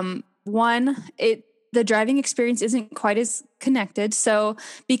one, the driving experience isn't quite as connected. So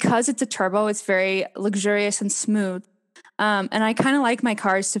because it's a turbo, it's very luxurious and smooth. And I kind of like my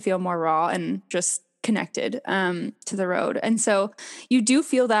cars to feel more raw and just connected to the road. And so you do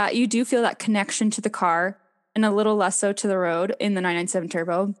feel that connection to the car and a little less so to the road in the 997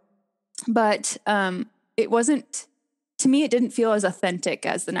 Turbo. But it wasn't, to me, it didn't feel as authentic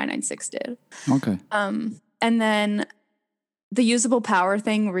as the 996 did. Okay. And then the usable power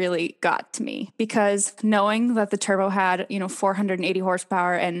thing really got to me because knowing that the Turbo had, 480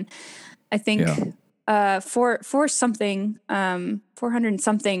 horsepower and I think for something 400 and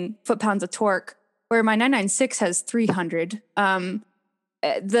something foot-pounds of torque, where my 996 has 300.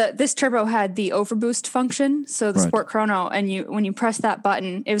 This Turbo had the overboost function, so the Sport Chrono, and when you press that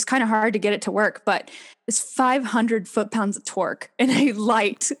button, it was kind of hard to get it to work, but it's 500 foot-pounds of torque in a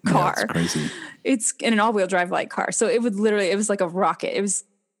light car. Yeah, that's crazy. It's in an all-wheel drive light car, so it was like a rocket. It was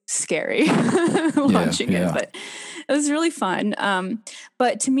scary launching it, but it was really fun.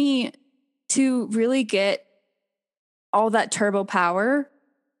 But to me, to really get all that turbo power,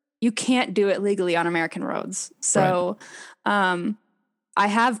 you can't do it legally on American roads. So I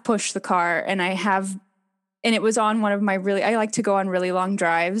have pushed the car and it was on one of my I like to go on really long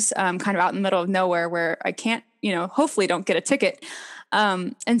drives, kind of out in the middle of nowhere where I can't, hopefully don't get a ticket.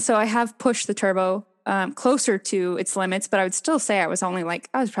 And so I have pushed the turbo closer to its limits, but I would still say I was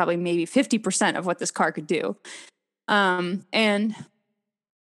probably maybe 50% of what this car could do. I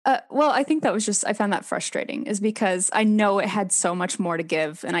think that was I found that frustrating is because I know it had so much more to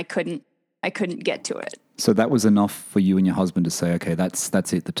give and I couldn't get to it. So that was enough for you and your husband to say, okay,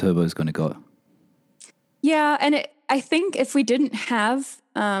 that's it. The turbo is going to go. Yeah. And I think if we didn't have,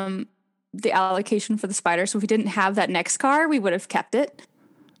 the allocation for the Spider, so if we didn't have that next car, we would have kept it.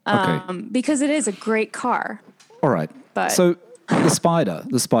 Because it is a great car. All right. But so the Spider.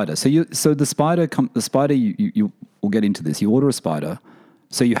 So the Spider, you will get into this. You order a Spider.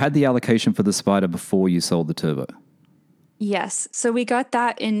 So you had the allocation for the Spider before you sold the Turbo? Yes. So we got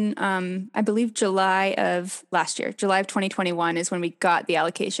that in, I believe, July of last year. July of 2021 is when we got the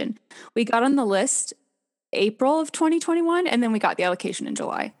allocation. We got on the list April of 2021, and then we got the allocation in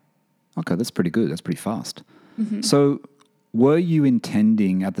July. Okay, that's pretty good. That's pretty fast. Mm-hmm. So were you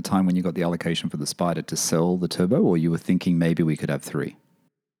intending at the time when you got the allocation for the Spider to sell the Turbo, or you were thinking maybe we could have three?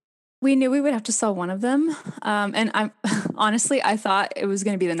 We knew we would have to sell one of them. And I thought it was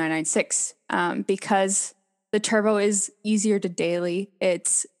going to be the 996 because the Turbo is easier to daily.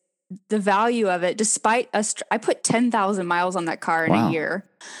 It's the value of it, despite us. I put 10,000 miles on that car in a year.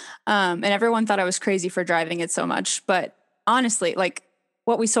 And everyone thought I was crazy for driving it so much. But honestly, like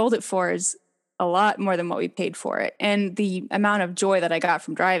what we sold it for is a lot more than what we paid for it. And the amount of joy that I got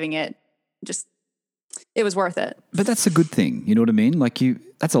from driving it, it was worth it. But that's a good thing. You know what I mean? Like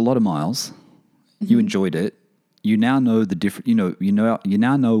that's a lot of miles. Mm-hmm. You enjoyed it. You now know the different, you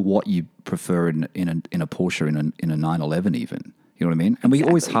now know what you prefer in a Porsche, in a 911 even. You know what I mean? And we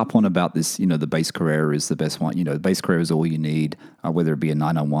always harp on about this, the base Carrera is the best one. The base Carrera is all you need, whether it be a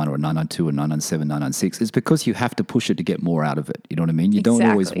 991 or a 992 or 997, 996. It's because you have to push it to get more out of it. You know what I mean? You don't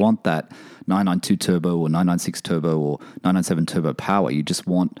always want that 992 turbo or 996 turbo or 997 turbo power. You just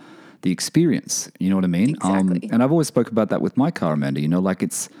want the experience. You know what I mean? Exactly. And I've always spoke about that with my car, Amanda.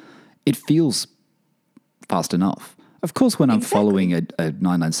 It feels fast enough. Of course, when I'm following a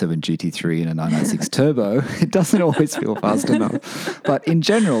 997 GT3 and a 996 Turbo, it doesn't always feel fast enough. But in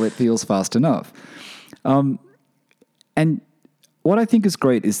general, it feels fast enough. And what I think is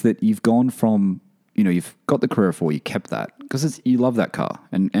great is that you've gone from, you've got the Carrera 4, you kept that, because you love that car.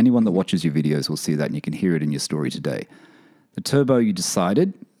 And anyone that watches your videos will see that, and you can hear it in your story today. The Turbo, you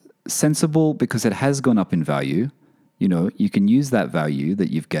decided, sensible because it has gone up in value. You can use that value that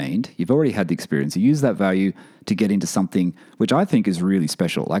you've gained. You've already had the experience. You use that value to get into something which I think is really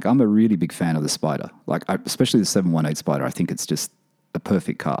special. Like, I'm a really big fan of the Spider. Like, especially the 718 Spider. I think it's just a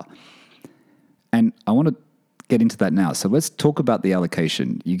perfect car. And I want to get into that now. So let's talk about the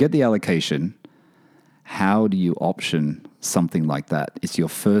allocation. You get the allocation. How do you option something like that? It's your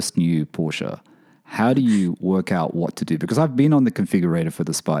first new Porsche. How do you work out what to do? Because I've been on the configurator for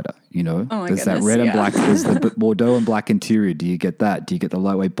the Spider, you know. Oh my there's goodness, that red and yeah. black, there's the Bordeaux and black interior. Do you get that? Do you get the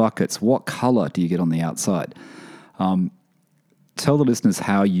lightweight buckets? What color do you get on the outside? Tell the listeners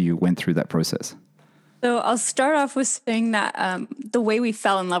how you went through that process. So I'll start off with saying that the way we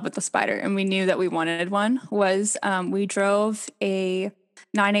fell in love with the Spider and we knew that we wanted one was we drove a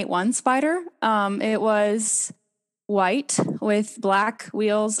 981 Spider. It was white with black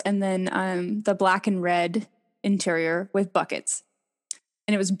wheels and then the black and red interior with buckets.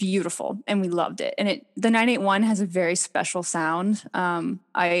 And it was beautiful and we loved it. And the 981 has a very special sound.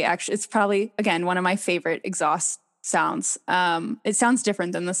 It's probably, again, one of my favorite exhaust sounds. It sounds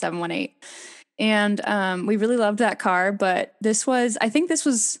different than the 718. And we really loved that car, but I think this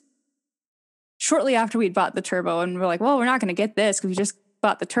was shortly after we'd bought the turbo and we're like, well, we're not going to get this because we just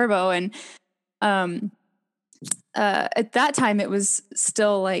bought the turbo. And at that time it was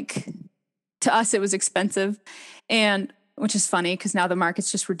still like, to us, it was expensive, and which is funny because now the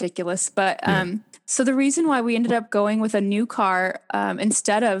market's just ridiculous. But so the reason why we ended up going with a new car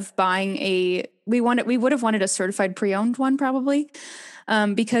instead of buying we would have wanted a certified pre-owned one probably,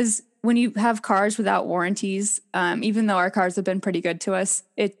 because when you have cars without warranties, even though our cars have been pretty good to us,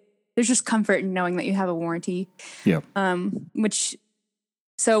 there's just comfort in knowing that you have a warranty. Yeah.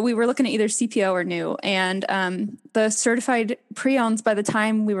 So we were looking at either CPO or new, and the certified pre-owns, by the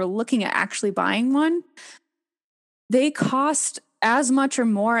time we were looking at actually buying one, they cost as much or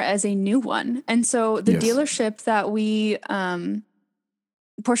more as a new one. And so the dealership that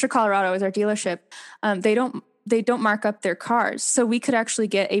Porsche Colorado is our dealership. They don't mark up their cars. So we could actually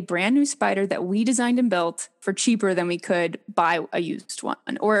get a brand new Spider that we designed and built for cheaper than we could buy a used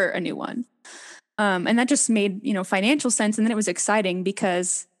one or a new one. And that just made, financial sense. And then it was exciting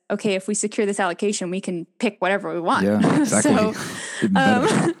because, okay, if we secure this allocation, we can pick whatever we want. Yeah, exactly.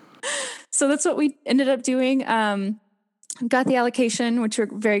 So that's what we ended up doing. Got the allocation, which we're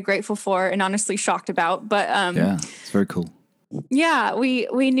very grateful for and honestly shocked about. But yeah, it's very cool. Yeah, we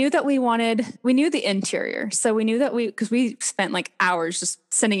knew that we knew the interior. So we knew that because we spent like hours just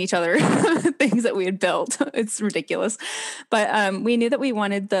sending each other things that we had built. It's ridiculous. But we knew that we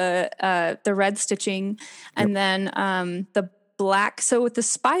wanted the red stitching and then the black. So with the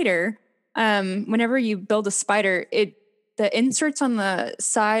Spider, whenever you build a Spider, the inserts on the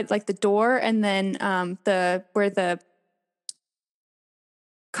side, like the door, and then where the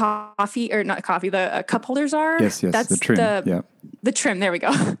the cup holders are. Yes, that's the trim. The trim. There we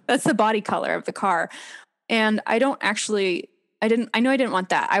go. That's the body color of the car. And I know I didn't want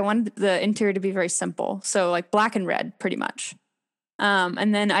that. I wanted the interior to be very simple. So like black and red pretty much.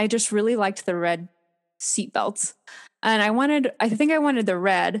 And then I just really liked the red seat belts. And I think I wanted the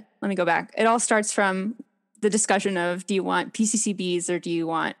red. Let me go back. It all starts from the discussion of, do you want PCCBs or do you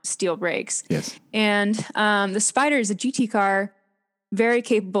want steel brakes? Yes. And the Spider is a GT car, very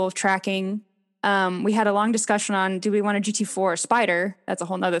capable of tracking. We had a long discussion on, do we want a GT4 or Spider? That's a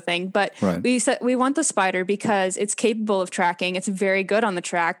whole nother thing. But we said we want the Spider because it's capable of tracking. It's very good on the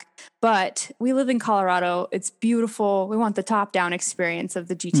track. But we live in Colorado. It's beautiful. We want the top-down experience of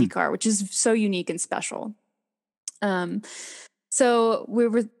the GT car, which is so unique and special. So we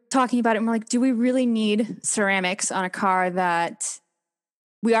were talking about it and we're like, do we really need ceramics on a car that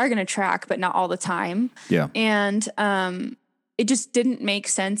we are going to track, but not all the time? Yeah. And it just didn't make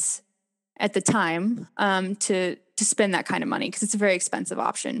sense at the time to spend that kind of money because it's a very expensive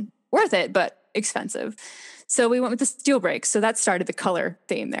option. Worth it, but expensive. So we went with the steel brakes. So that started the color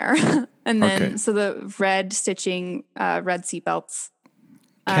theme there. And then so the red stitching, red seat belts.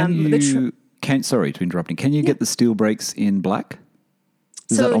 Sorry to interrupt. Can you get the steel brakes in black?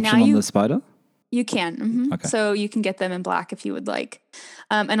 Is that option on the Spider? You can. Mm-hmm. Okay. So you can get them in black if you would like.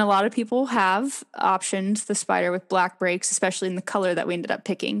 And a lot of people have optioned the Spider with black brakes, especially in the color that we ended up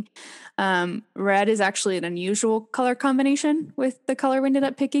picking. Red is actually an unusual color combination with the color we ended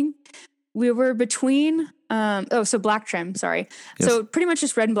up picking. We were between, so black trim, sorry. Yes. So pretty much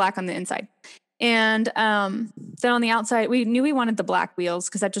just red and black on the inside. And then on the outside, we knew we wanted the black wheels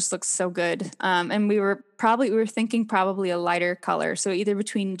because that just looks so good. And we were thinking probably a lighter color. So either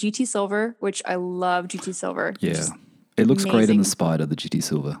between GT Silver, which I love GT Silver. Yeah. It looks great in the Spider, the GT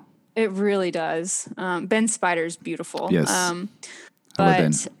Silver. It really does. Ben's Spider is beautiful. Yes. Hello,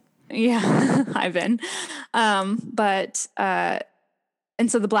 Ben. Yeah. Hi, Ben. And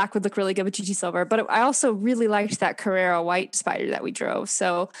so the black would look really good with GT Silver. But I also really liked that Carrera white Spider that we drove.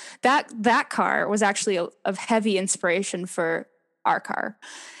 So that car was actually of heavy inspiration for our car.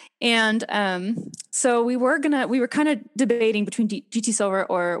 And so we were kind of debating between GT Silver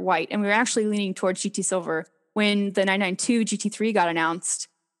or white, and we were actually leaning towards GT Silver when the 992 GT3 got announced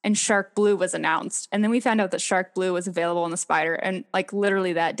and Shark Blue was announced. And then we found out that Shark Blue was available in the Spider. And like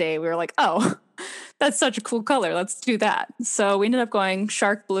literally that day, we were like, oh, that's such a cool color. Let's do that. So we ended up going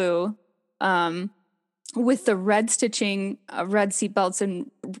Shark Blue with the red stitching, red seat belts,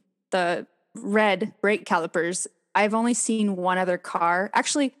 and the red brake calipers. I've only seen one other car.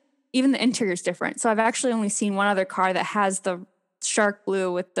 Actually, even the interior is different. So I've actually only seen one other car that has the Shark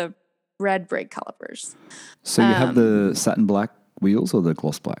Blue with the red brake calipers. So you have the satin black wheels or the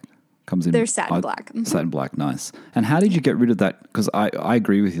gloss black? Comes in. They're satin black. Mm-hmm. Satin black, nice. And how did you get rid of that? Because I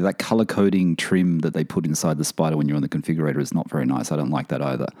agree with you. That color coding trim that they put inside the Spider when you're on the configurator is not very nice. I don't like that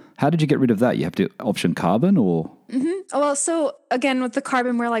either. How did you get rid of that? You have to option carbon or? Mm-hmm. Well, so again, with the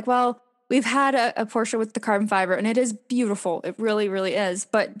carbon, we're like, well, we've had a Porsche with the carbon fiber and it is beautiful. It really, really is.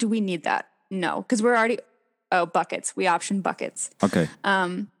 But do we need that? No, because we're already... Oh, buckets. We option buckets. Okay.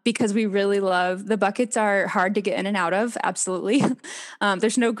 Because we really love the buckets are hard to get in and out of. Absolutely.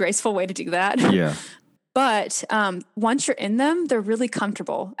 There's no graceful way to do that. Yeah. But once you're in them, they're really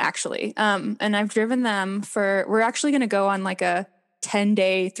comfortable, actually. And I've driven them we're actually going to go on like a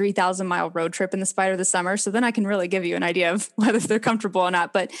 10-day, 3,000-mile road trip in the Spider this summer. So then I can really give you an idea of whether they're comfortable or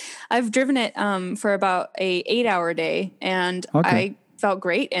not. But I've driven it for about a 8-hour day, and I felt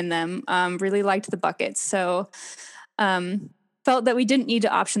great in them. Really liked the buckets. So felt that we didn't need to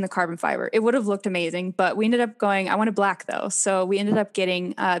option the carbon fiber. It would have looked amazing, but we ended up going, I wanted black though. So we ended up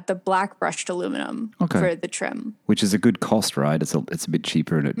getting the black brushed aluminum for the trim. Which is a good cost, right? It's a bit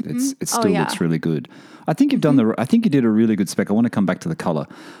cheaper and it still looks really good. I think you've done I think you did a really good spec. I want to come back to the color.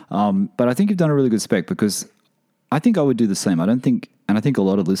 But I think you've done a really good spec because I think I would do the same. I don't think, and I think a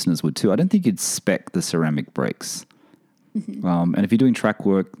lot of listeners would too, I don't think you'd spec the ceramic brakes. And if you're doing track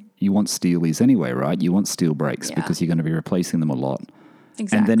work, you want steelies anyway, right? You want steel brakes because you're going to be replacing them a lot.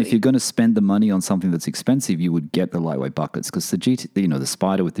 Exactly. And then if you're going to spend the money on something that's expensive, you would get the lightweight buckets because the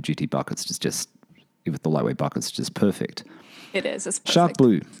Spider with the GT buckets is just with the lightweight buckets is just perfect. It is. It's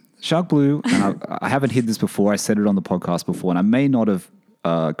perfect. Shark Blue. And I haven't hid this before. I said it on the podcast before, and I may not have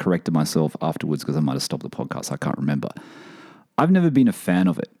corrected myself afterwards because I might have stopped the podcast. I can't remember. I've never been a fan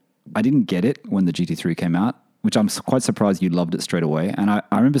of it. I didn't get it when the GT3 came out, which I'm quite surprised you loved it straight away. And I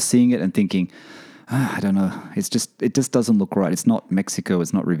remember seeing it and thinking, I don't know, it just doesn't look right. It's not Mexico,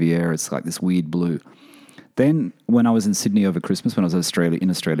 it's not Riviera, it's like this weird blue. Then when I was in Sydney over Christmas, when I was in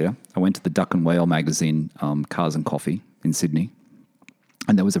Australia, I went to the Duck and Whale magazine, Cars and Coffee in Sydney,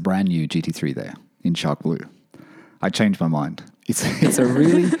 and there was a brand new GT3 there in Shark Blue. I changed my mind. It's a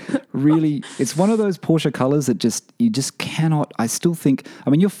really, it's one of those Porsche colors that you just cannot, I still think, I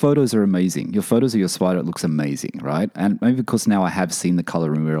mean, your photos are amazing. Your photos of your Spider, it looks amazing, right? And maybe because now I have seen the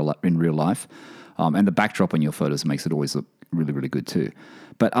color in real life, and the backdrop on your photos makes it always look really, really good too.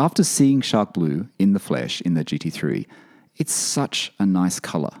 But after seeing Shark Blue in the flesh, in the GT3, it's such a nice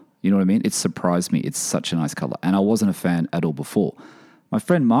color. You know what I mean? It surprised me. It's such a nice color. And I wasn't a fan at all before. My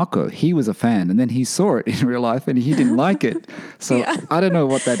friend Marco, he was a fan, and then he saw it in real life, and he didn't like it. So I don't know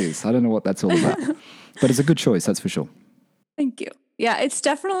what that is. I don't know what that's all about. But it's a good choice, that's for sure. Thank you. Yeah, it's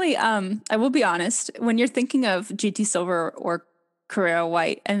definitely, I will be honest, when you're thinking of GT Silver or Carrera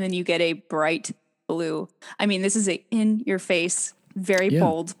White, and then you get a bright blue, I mean, this is a in-your-face, very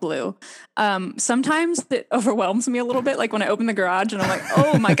bold blue. Sometimes it overwhelms me a little bit, like when I open the garage, and I'm like,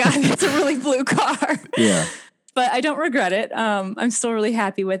 oh my God, that's a really blue car. Yeah. But I don't regret it. I'm still really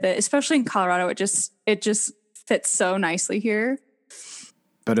happy with it, especially in Colorado. It just fits so nicely here.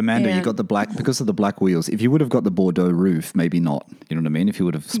 But Amanda, you got the black, because of the black wheels. If you would have got the Bordeaux roof, maybe not. You know what I mean? If you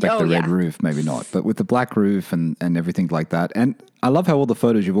would have spec'd the red roof, maybe not. But with the black roof and everything like that. And I love how all the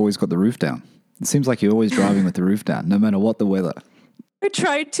photos, you've always got the roof down. It seems like you're always driving with the roof down, no matter what the weather. I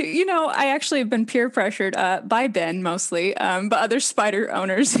tried to, I actually have been peer pressured by Ben mostly, but other Spider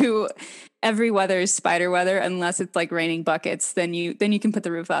owners who every weather is Spider weather unless it's like raining buckets. Then you can put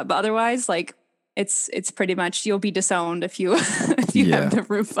the roof up. But otherwise, like it's pretty much you'll be disowned if you have the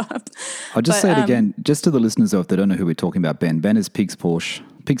roof up. I'll just say it again, just to the listeners, if they don't know who we're talking about. Ben is Pigs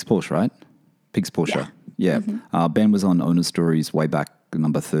Porsche, right? Pigs Porsche. Yeah. Mm-hmm. Ben was on Owner Stories way back,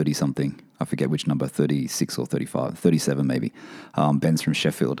 number 30 something. I forget which number, 36 or 35, 37 maybe. Ben's from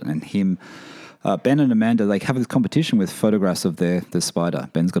Sheffield, and him. Ben and Amanda, they have this competition with photographs of their Spider.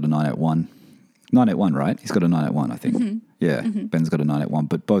 Ben's got a 981. 981, right? He's got a 981, I think. Mm-hmm. Yeah, mm-hmm. Ben's got a 981,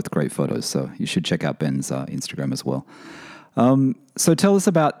 but both great photos. So you should check out Ben's Instagram as well. So tell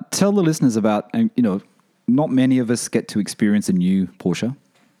the listeners about, not many of us get to experience a new Porsche,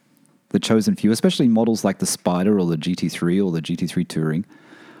 the chosen few, especially models like the Spider or the GT3 or the GT3 Touring.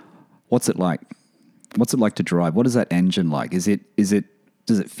 What's it like? What's it like to drive? What is that engine like? Does it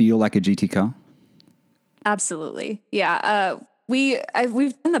feel like a GT car? Absolutely. Yeah. We've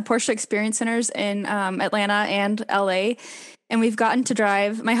done the Porsche Experience Centers in Atlanta and LA, and we've gotten to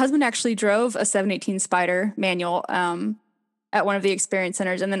drive. My husband actually drove a 718 Spider manual at one of the Experience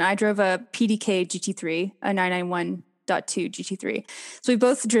Centers, and then I drove a PDK GT3, a 991.2 GT3. So we've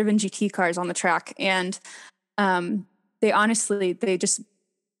both driven GT cars on the track, and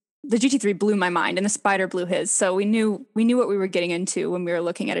the GT3 blew my mind and the Spider blew his. So we knew what we were getting into when we were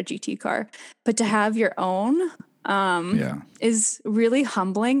looking at a GT car. But to have your own is really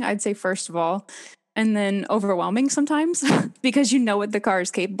humbling, I'd say, first of all, and then overwhelming sometimes because you know what the car is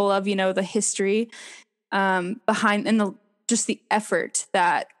capable of, you know, the history behind and just the effort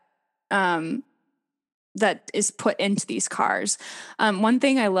that is put into these cars. One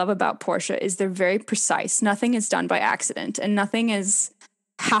thing I love about Porsche is they're very precise. Nothing is done by accident and nothing is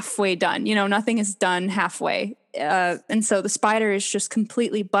halfway done. You know, nothing is done halfway. And so the Spider is just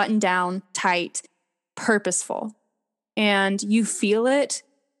completely buttoned down, tight, purposeful. And you feel it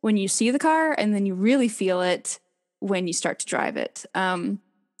when you see the car, and then you really feel it when you start to drive it.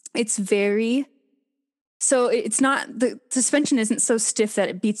 It's not, the suspension isn't so stiff that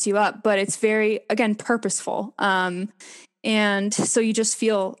it beats you up, but it's very, again, purposeful. And so you just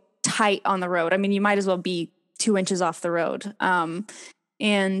feel tight on the road. I mean, you might as well be 2 inches off the road.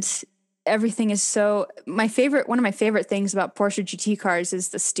 And everything is one of my favorite things about Porsche GT cars is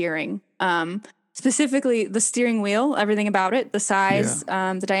the steering. Specifically the steering wheel, everything about it, the size,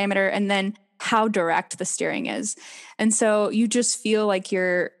 the diameter, and then how direct the steering is. And so you just feel like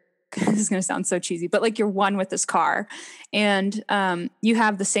this is going to sound so cheesy, but like you're one with this car, and you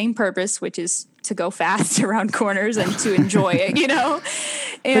have the same purpose, which is to go fast around corners and to enjoy it, you know?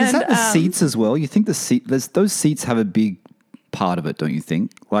 And, but is that the seats as well? You think those seats have a big part of it, don't you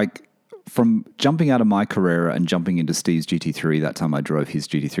think? Like from jumping out of my Carrera and jumping into Steve's GT3, that time I drove his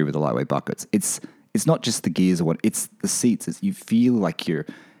GT3 with the lightweight buckets, it's not just the gears or it's the seats. You feel like you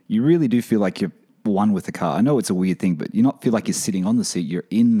really do feel like you're one with the car. I know it's a weird thing, but you not feel like you're sitting on the seat, you're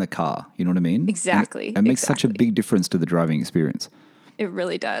in the car. You know what I mean? Exactly. It makes such a big difference to the driving experience. It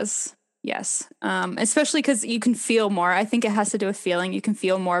really does. Yes. Especially because you can feel more. I think it has to do with feeling. You can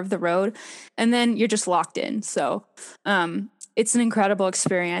feel more of the road, and then you're just locked in. So it's an incredible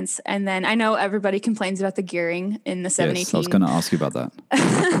experience. And then I know everybody complains about the gearing in the 718. Yes, I was going to ask you about that.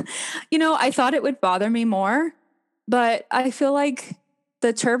 You know, I thought it would bother me more, but I feel like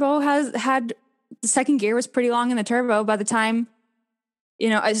the turbo the second gear was pretty long in the turbo. By the time, you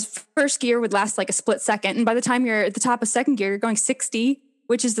know, first gear would last like a split second. And by the time you're at the top of second gear, you're going 60,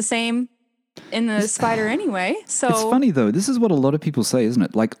 which is the same in the Spider anyway. So it's funny though. This is what a lot of people say, isn't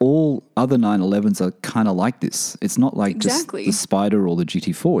it? Like all other 911s are kind of like this. It's not like just the Spider or the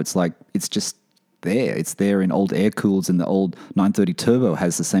GT4. It's like, it's just there. It's there in old air cools, and the old 930 turbo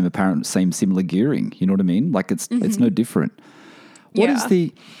has the same similar gearing. You know what I mean? Like it's no different. What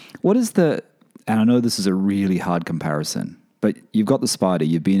is the, and I know this is a really hard comparison, but you've got the Spider,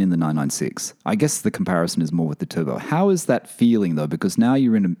 you've been in the 996. I guess the comparison is more with the turbo. How is that feeling though? Because now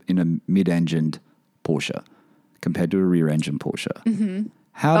you're in a mid-engined Porsche compared to a rear-engine Porsche.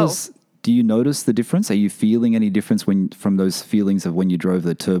 Mm-hmm. Do you notice the difference? Are you feeling any difference from those feelings of when you drove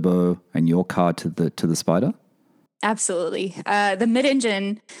the turbo and your car to the Spider? Absolutely. The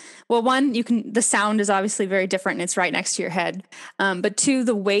mid-engine, well, one, the sound is obviously very different and it's right next to your head. But two,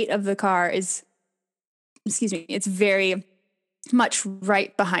 the weight of the car it's very much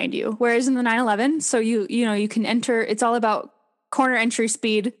right behind you. Whereas in the 911, so you can enter, it's all about corner entry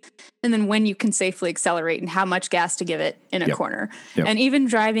speed and then when you can safely accelerate and how much gas to give it in a corner. Yep. And even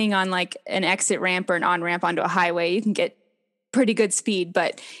driving on like an exit ramp or an on-ramp onto a highway, you can get pretty good speed,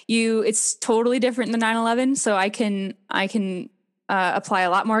 but it's totally different in the 911. So I can apply a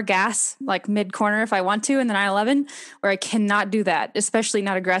lot more gas like mid corner if I want to in the 911, where I cannot do that, especially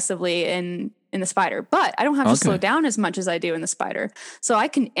not aggressively in the Spider. But I don't have to slow down as much as I do in the Spider. So I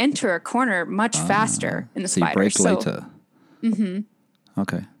can enter a corner much faster in the Spider. You brake later. Mm-hmm.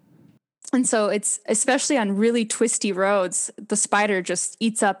 Okay. And so it's, especially on really twisty roads, the Spider just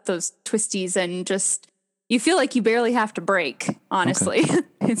eats up those twisties and just, you feel like you barely have to brake, honestly. Okay.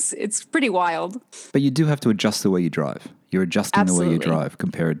 It's pretty wild. But you do have to adjust the way you drive. You're adjusting the way you drive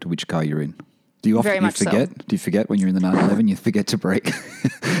compared to which car you're in. Do you often forget? So. Do you forget when you're in the 911? You forget to brake.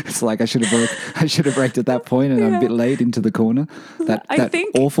 It's like I should have braked at that point, and I'm a bit late into the corner. That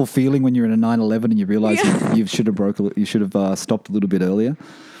awful feeling when you're in a 911 and you realize you should have stopped a little bit earlier.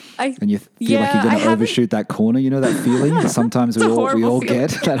 And you feel like you're going to overshoot that corner. You know that feeling? Sometimes we all get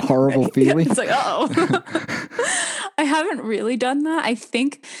that horrible feeling. It's like, I haven't really done that. I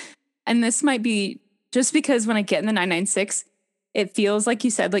think And this might be just because when I get in the 996, it feels like you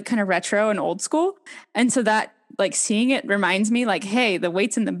said, like kind of retro and old school. And so that like seeing it reminds me like, hey, the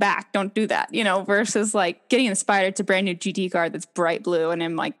weight's in the back. Don't do that, versus like getting in the Spider. It's a brand new GT car that's bright blue. And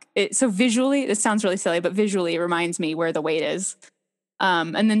I'm like, so visually, this sounds really silly, but visually it reminds me where the weight is.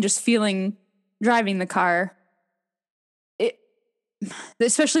 And then just driving the car,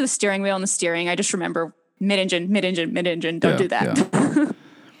 especially the steering wheel and the steering, I just remember mid-engine, don't do that. Yeah.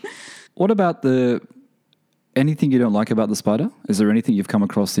 What about anything you don't like about the Spider? Is there anything you've come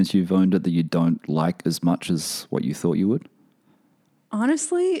across since you've owned it that you don't like as much as what you thought you would?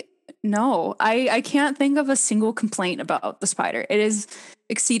 Honestly, no. I can't think of a single complaint about the Spider. It has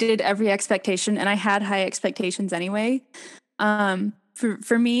exceeded every expectation, and I had high expectations anyway.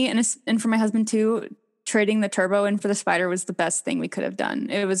 For me and for my husband too, trading the turbo in for the Spider was the best thing we could have done.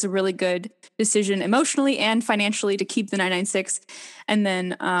 It was a really good decision emotionally and financially to keep the 996. And then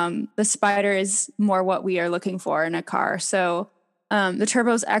the Spider is more what we are looking for in a car. So the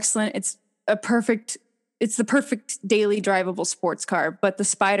turbo is excellent. It's the perfect daily drivable sports car, but the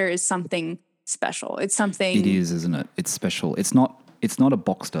Spider is something special. It's something. It is, isn't it? It's special. It's not a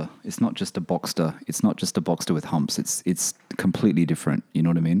Boxster. It's not just a Boxster. It's not just a Boxster with humps. It's completely different. You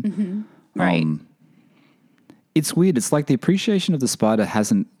know what I mean? Mm-hmm. Right. It's weird. It's like the appreciation of the Spider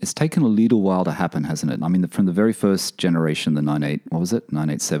it's taken a little while to happen, hasn't it? I mean, from the very first generation, the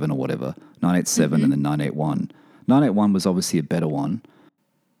 987 or whatever, 987 mm-hmm. and then 981. 981 was obviously a better one.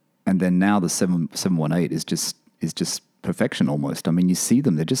 And then now the 718 is just perfection almost. I mean, you see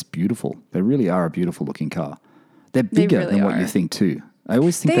them, they're just beautiful. They really are a beautiful looking car. They're bigger than what you think too. I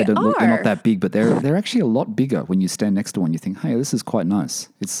always think they're not that big, but they're actually a lot bigger when you stand next to one. You think, hey, this is quite nice.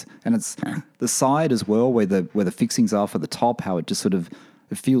 It's the side as well, where the fixings are for the top, how it just sort of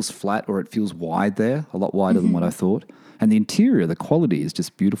it feels flat or it feels wide there, a lot wider than what I thought. And the interior, the quality is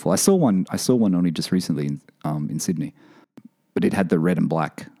just beautiful. I saw one only just recently in Sydney, but it had the red and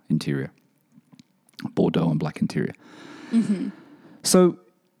black interior, Bordeaux and black interior. Mm-hmm. So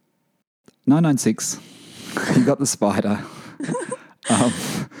 996, you got the Spider.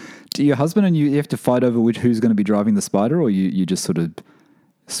 Do your husband and you have to fight over who's going to be driving the Spider, or you just sort of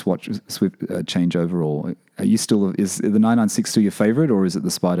change over, or are you still, is the 996 still your favorite, or is it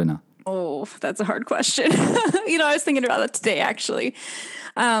the Spider now? Oh, that's a hard question. I was thinking about that today actually,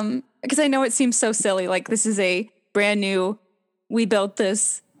 because I know it seems so silly. Like this is a brand new, we built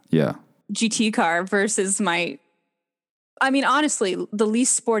this GT car versus honestly, the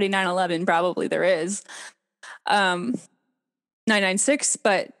least sporty 911 probably there is. 996,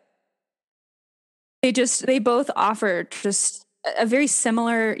 but they both offer just a very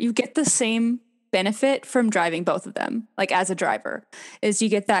similar, you get the same benefit from driving both of them, like as a driver, is you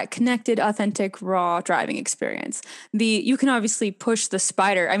get that connected, authentic, raw driving experience. You can obviously push the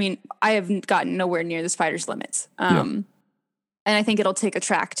Spider. I mean, I have gotten nowhere near the Spider's limits. And I think it'll take a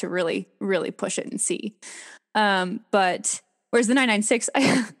track to really, really push it and see. But whereas the 996,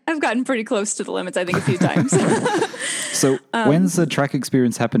 I've gotten pretty close to the limits, I think, a few times. So when's the track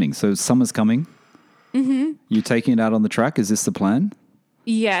experience happening? So summer's coming. Mm-hmm. You taking it out on the track? Is this the plan?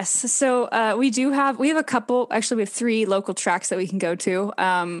 Yes. So we have a couple, actually we have 3 local tracks that we can go to.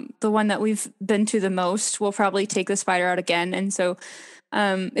 The one that we've been to the most, we'll probably take the Spider out again. And so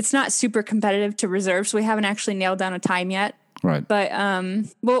it's not super competitive to reserve, so we haven't actually nailed down a time yet. Right. But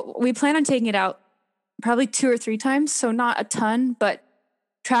we plan on taking it out probably 2 or 3 times, so not a ton, but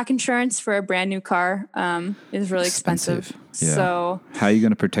track insurance for a brand new car is really expensive. Yeah. So how are you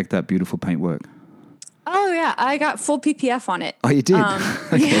going to protect that beautiful paintwork? Oh yeah, I got full PPF on it. Oh, you did?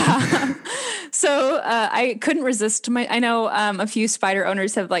 Okay. Yeah. So I couldn't resist I know a few Spider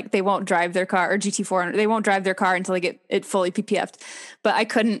owners have they won't drive their car, or GT4, they won't drive their car until they get it fully PPF'd. But I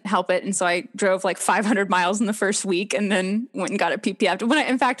couldn't help it, and so I drove 500 miles in the first week, and then went and got it PPF'd.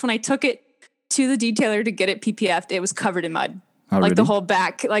 When I took it to the detailer to get it PPF'd, it was covered in mud. Oh, really? The whole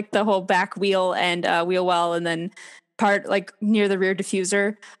back wheel and wheel well, and then part near the rear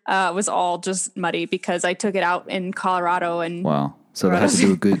diffuser was all just muddy because I took it out in Colorado. And wow. So they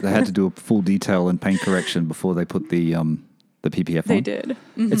had to do a full detail and paint correction before they put the PPF on. They did.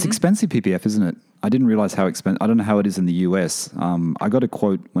 Mm-hmm. It's expensive PPF, isn't it? I didn't realize how expensive. I don't know how it is in the US. I got a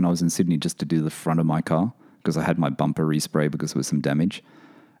quote when I was in Sydney just to do the front of my car because I had my bumper respray because there was some damage,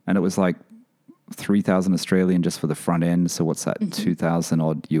 and it was 3,000 Australian just for the front end. So what's that? 2,000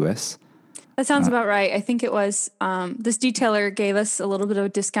 odd US. That sounds about right. I think it was this detailer gave us a little bit of a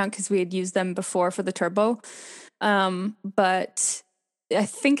discount because we had used them before for the turbo. But I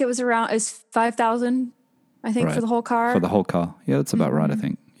think it was around 5,000, I think, right. for the whole car. For the whole car. Yeah, that's about right, I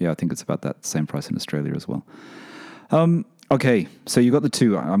think. Yeah, I think it's about that same price in Australia as well. Okay, so you got the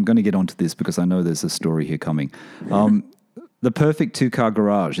two. I'm going to get onto this because I know there's a story here coming. The perfect two-car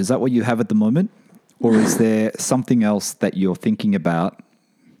garage, is that what you have at the moment? Or is there something else that you're thinking about,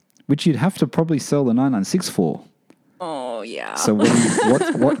 which you'd have to probably sell the 996 for? Oh, yeah. So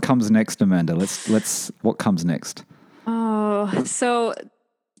what comes next, Amanda? What comes next? Oh, so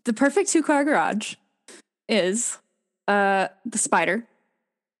the perfect two-car garage is the Spider.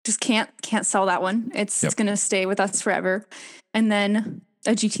 Just can't sell that one. It's going to stay with us forever. And then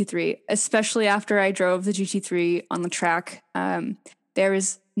a GT3, especially after I drove the GT3 on the track. There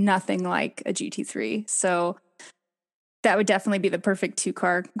is nothing like a GT3. So that would definitely be the perfect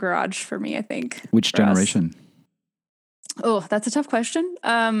two-car garage for me, I think. Which generation? Oh, that's a tough question.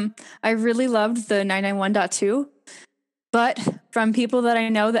 I really loved the 991.2, but from people that I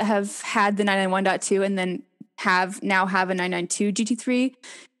know that have had the 991.2 and then now have a 992 GT3,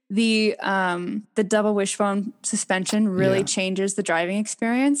 the double wishbone suspension really changes the driving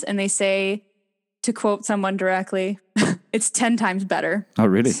experience. And they say, to quote someone directly, it's 10 times better. Oh,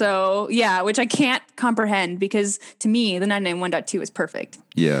 really? So yeah, which I can't comprehend because to me, the 991.2 is perfect.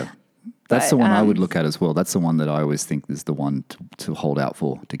 Yeah. That's the one I would look at as well. That's the one that I always think is the one to hold out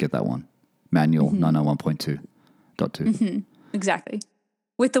for, to get that one. Manual 991.2.2. Mm-hmm. Exactly.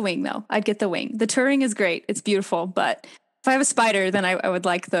 With the wing, though. I'd get the wing. The Touring is great. It's beautiful. But if I have a Spider, then I would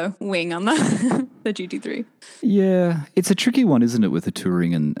like the wing on the the GT3. Yeah. It's a tricky one, isn't it, with the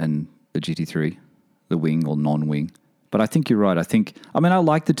Touring and the GT3, the wing or non-wing. But I think you're right. I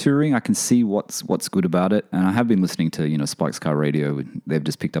like the Touring. I can see what's good about it. And I have been listening to, Spike's Car Radio. They've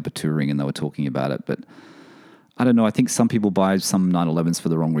just picked up a Touring and they were talking about it. But I don't know. I think some people buy some 911s for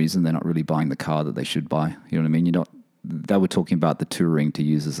the wrong reason. They're not really buying the car that they should buy. You know what I mean? They were talking about the Touring to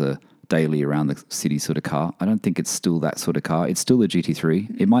use as a daily around the city sort of car. I don't think it's still that sort of car. It's still a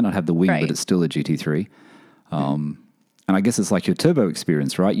GT3. It might not have the wing, but it's still a GT3. And I guess it's like your turbo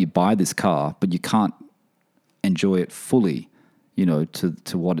experience, right? You buy this car, but you can't enjoy it fully, to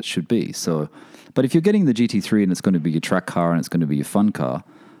what it should be. So, but if you're getting the GT3 and it's going to be your track car and it's going to be your fun car,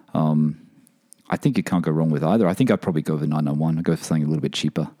 I think you can't go wrong with either. I think I'd probably go with 991. I'd go for something a little bit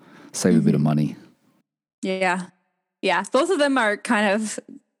cheaper, save a bit of money. Yeah. Yeah. Both of them are kind of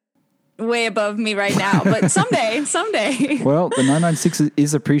way above me right now, but someday. Well, the 996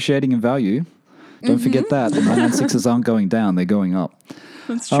 is appreciating in value. Don't forget that. The 996s aren't going down. They're going up.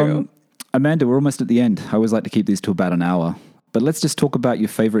 That's true. Amanda, we're almost at the end. I always like to keep these to about an hour. But let's just talk about your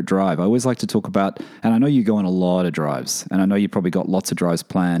favorite drive. I always like to talk about, and I know you go on a lot of drives, and I know you probably got lots of drives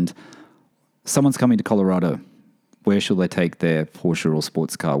planned. Someone's coming to Colorado. Where should they take their Porsche or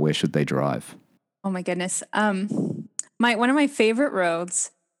sports car? Where should they drive? Oh my goodness. One of my favorite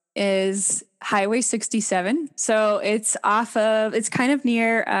roads is Highway 67. So it's kind of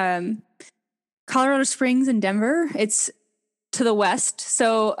near Colorado Springs and Denver. It's to the west.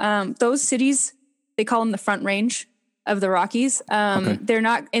 So those cities, they call them the Front Range of the Rockies. They're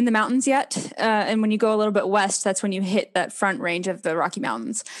not in the mountains yet. And when you go a little bit west, that's when you hit that Front Range of the Rocky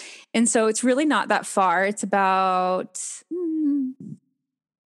Mountains. And so it's really not that far. It's about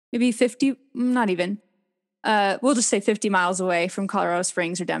maybe 50, not even. We'll just say 50 miles away from Colorado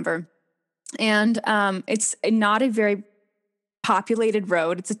Springs or Denver. And it's not a very populated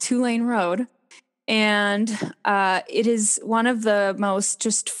road. It's a 2-lane road. And it is one of the most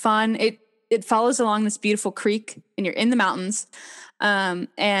just fun. It follows along this beautiful creek, and you're in the mountains. And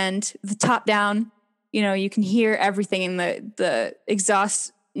the top down, you can hear everything, and the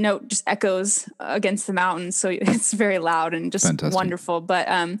exhaust note just echoes against the mountains. So it's very loud and just Fantastic. Wonderful. But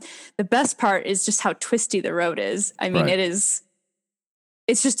the best part is just how twisty the road is. I mean, it's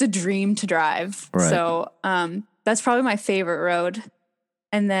just a dream to drive. Right. So that's probably my favorite road.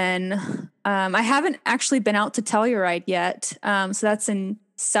 And then I haven't actually been out to Telluride yet. So that's in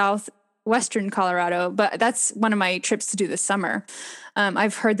southwestern Colorado, but that's one of my trips to do this summer.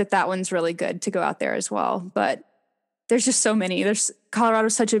 I've heard that one's really good to go out there as well. But there's just so many.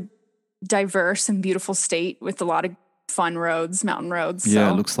 Colorado's such a diverse and beautiful state with a lot of fun roads, mountain roads. Yeah,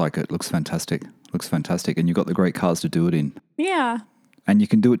 so. It looks like it. Looks fantastic. And you've got the great cars to do it in. Yeah. And you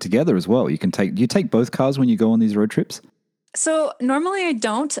can do it together as well. You take both cars when you go on these road trips? So normally I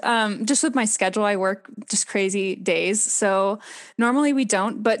don't, just with my schedule, I work just crazy days. So normally we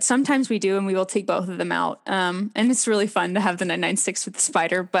don't, but sometimes we do, and we will take both of them out. And it's really fun to have the 996 with the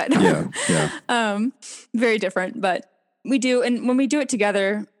Spider, but very different, but we do. And when we do it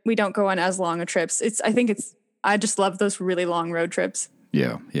together, we don't go on as long of trips. I just love those really long road trips.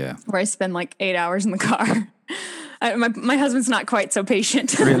 Yeah. Yeah. Where I spend like 8 hours in the car. My husband's not quite so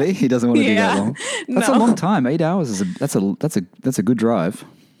patient. Really? He doesn't want to do that long? That's a long time. 8 hours that's a good drive.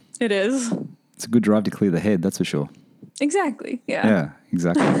 It is. It's a good drive to clear the head, that's for sure. Exactly. Yeah. Yeah,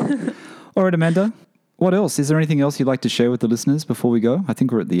 exactly. All right, Amanda, what else? Is there anything else you'd like to share with the listeners before we go? I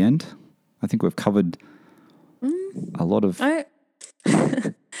think we're at the end. I think we've covered a lot of...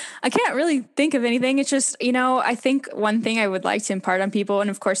 I can't really think of anything. It's just, I think one thing I would like to impart on people, and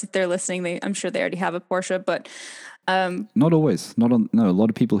of course, if they're listening, I'm sure they already have a Porsche, but... Not always. No, a lot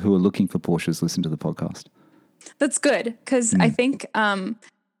of people who are looking for Porsches listen to the podcast. That's good, because I think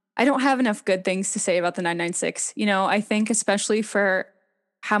I don't have enough good things to say about the 996. I think especially for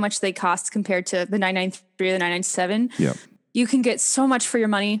how much they cost compared to the 993 or the 997, you can get so much for your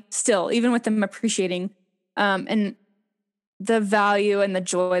money still, even with them appreciating. And the value and the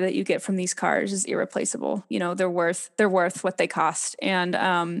joy that you get from these cars is irreplaceable. They're worth what they cost.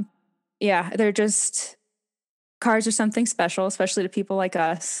 And they're just... Cars are something special, especially to people like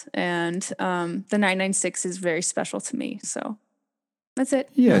us. And the 996 is very special to me. So that's it.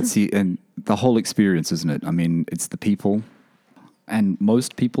 Yeah, it's the whole experience, isn't it? I mean, it's the people. And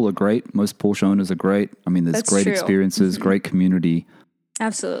most people are great. Most Porsche owners are great. I mean, there's That's great true. experiences, great community.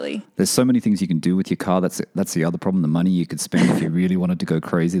 Absolutely. There's so many things you can do with your car. That's the other problem. The money you could spend if you really wanted to go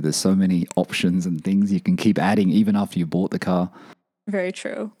crazy. There's so many options and things you can keep adding even after you bought the car. Very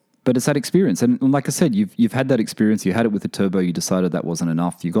true. But it's that experience. And like I said, you've had that experience. You had it with the turbo. You decided that wasn't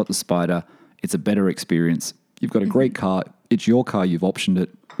enough. You got the Spider. It's a better experience. You've got a great car. It's your car. You've optioned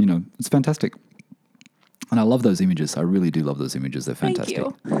it. It's fantastic. And I love those images. I really do love those images. They're fantastic.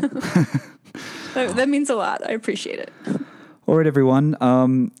 Thank you. That means a lot. I appreciate it. All right, everyone.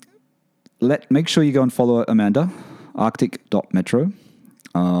 Make sure you go and follow Amanda, arctic.metro.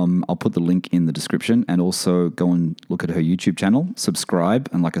 I'll put the link in the description, and also go and look at her YouTube channel, subscribe,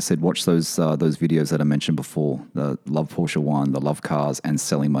 and like I said, watch those videos that I mentioned before, the Love Porsche 1, the Love Cars, and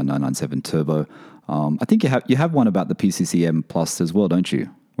Selling My 997 Turbo. I think you have one about the PCCM Plus as well, don't you?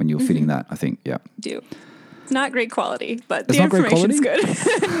 When you were fitting that, I think, yeah. Do. It's not great quality, but It's the not great information's good.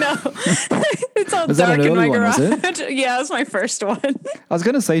 No. It's all dark in my garage. Yeah, it was my first one. I was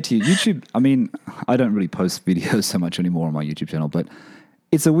going to say to you, YouTube, I mean, I don't really post videos so much anymore on my YouTube channel, but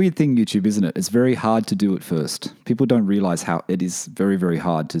it's a weird thing, YouTube, isn't it? It's very hard to do at first. People don't realize how it is very, very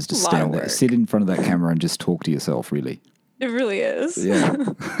hard to just stand there, sit in front of that camera and just talk to yourself, really. It really is. Yeah.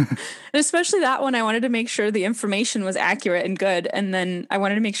 And especially that one, I wanted to make sure the information was accurate and good. And then I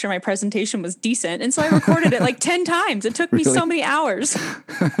wanted to make sure my presentation was decent. And so I recorded it like 10 times. It took me so many hours.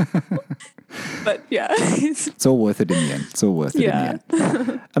 But yeah. It's all worth it in the end. It's all worth it in the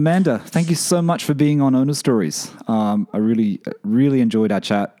end. Amanda, thank you so much for being on Owner Stories. I really, really enjoyed our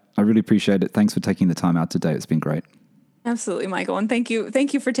chat. I really appreciate it. Thanks for taking the time out today. It's been great. Absolutely, Michael. And thank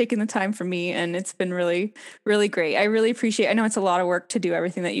you for taking the time for me. And it's been really, really great. I really appreciate, I know it's a lot of work to do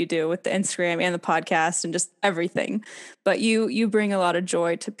everything that you do with the Instagram and the podcast and just everything, but you bring a lot of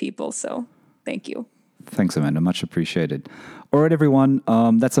joy to people. So thank you. Thanks, Amanda. Much appreciated. All right, everyone.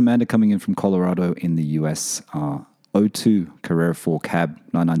 That's Amanda coming in from Colorado in the US. 02 Carrera 4 cab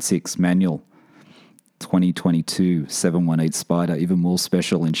 996 manual 2022 718 Spider, even more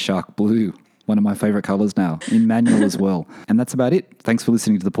special in shark blue. One of my favorite colors now, in manual as well. And that's about it. Thanks for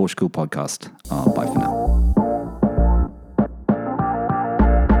listening to the Porsche Cool podcast. Bye for now.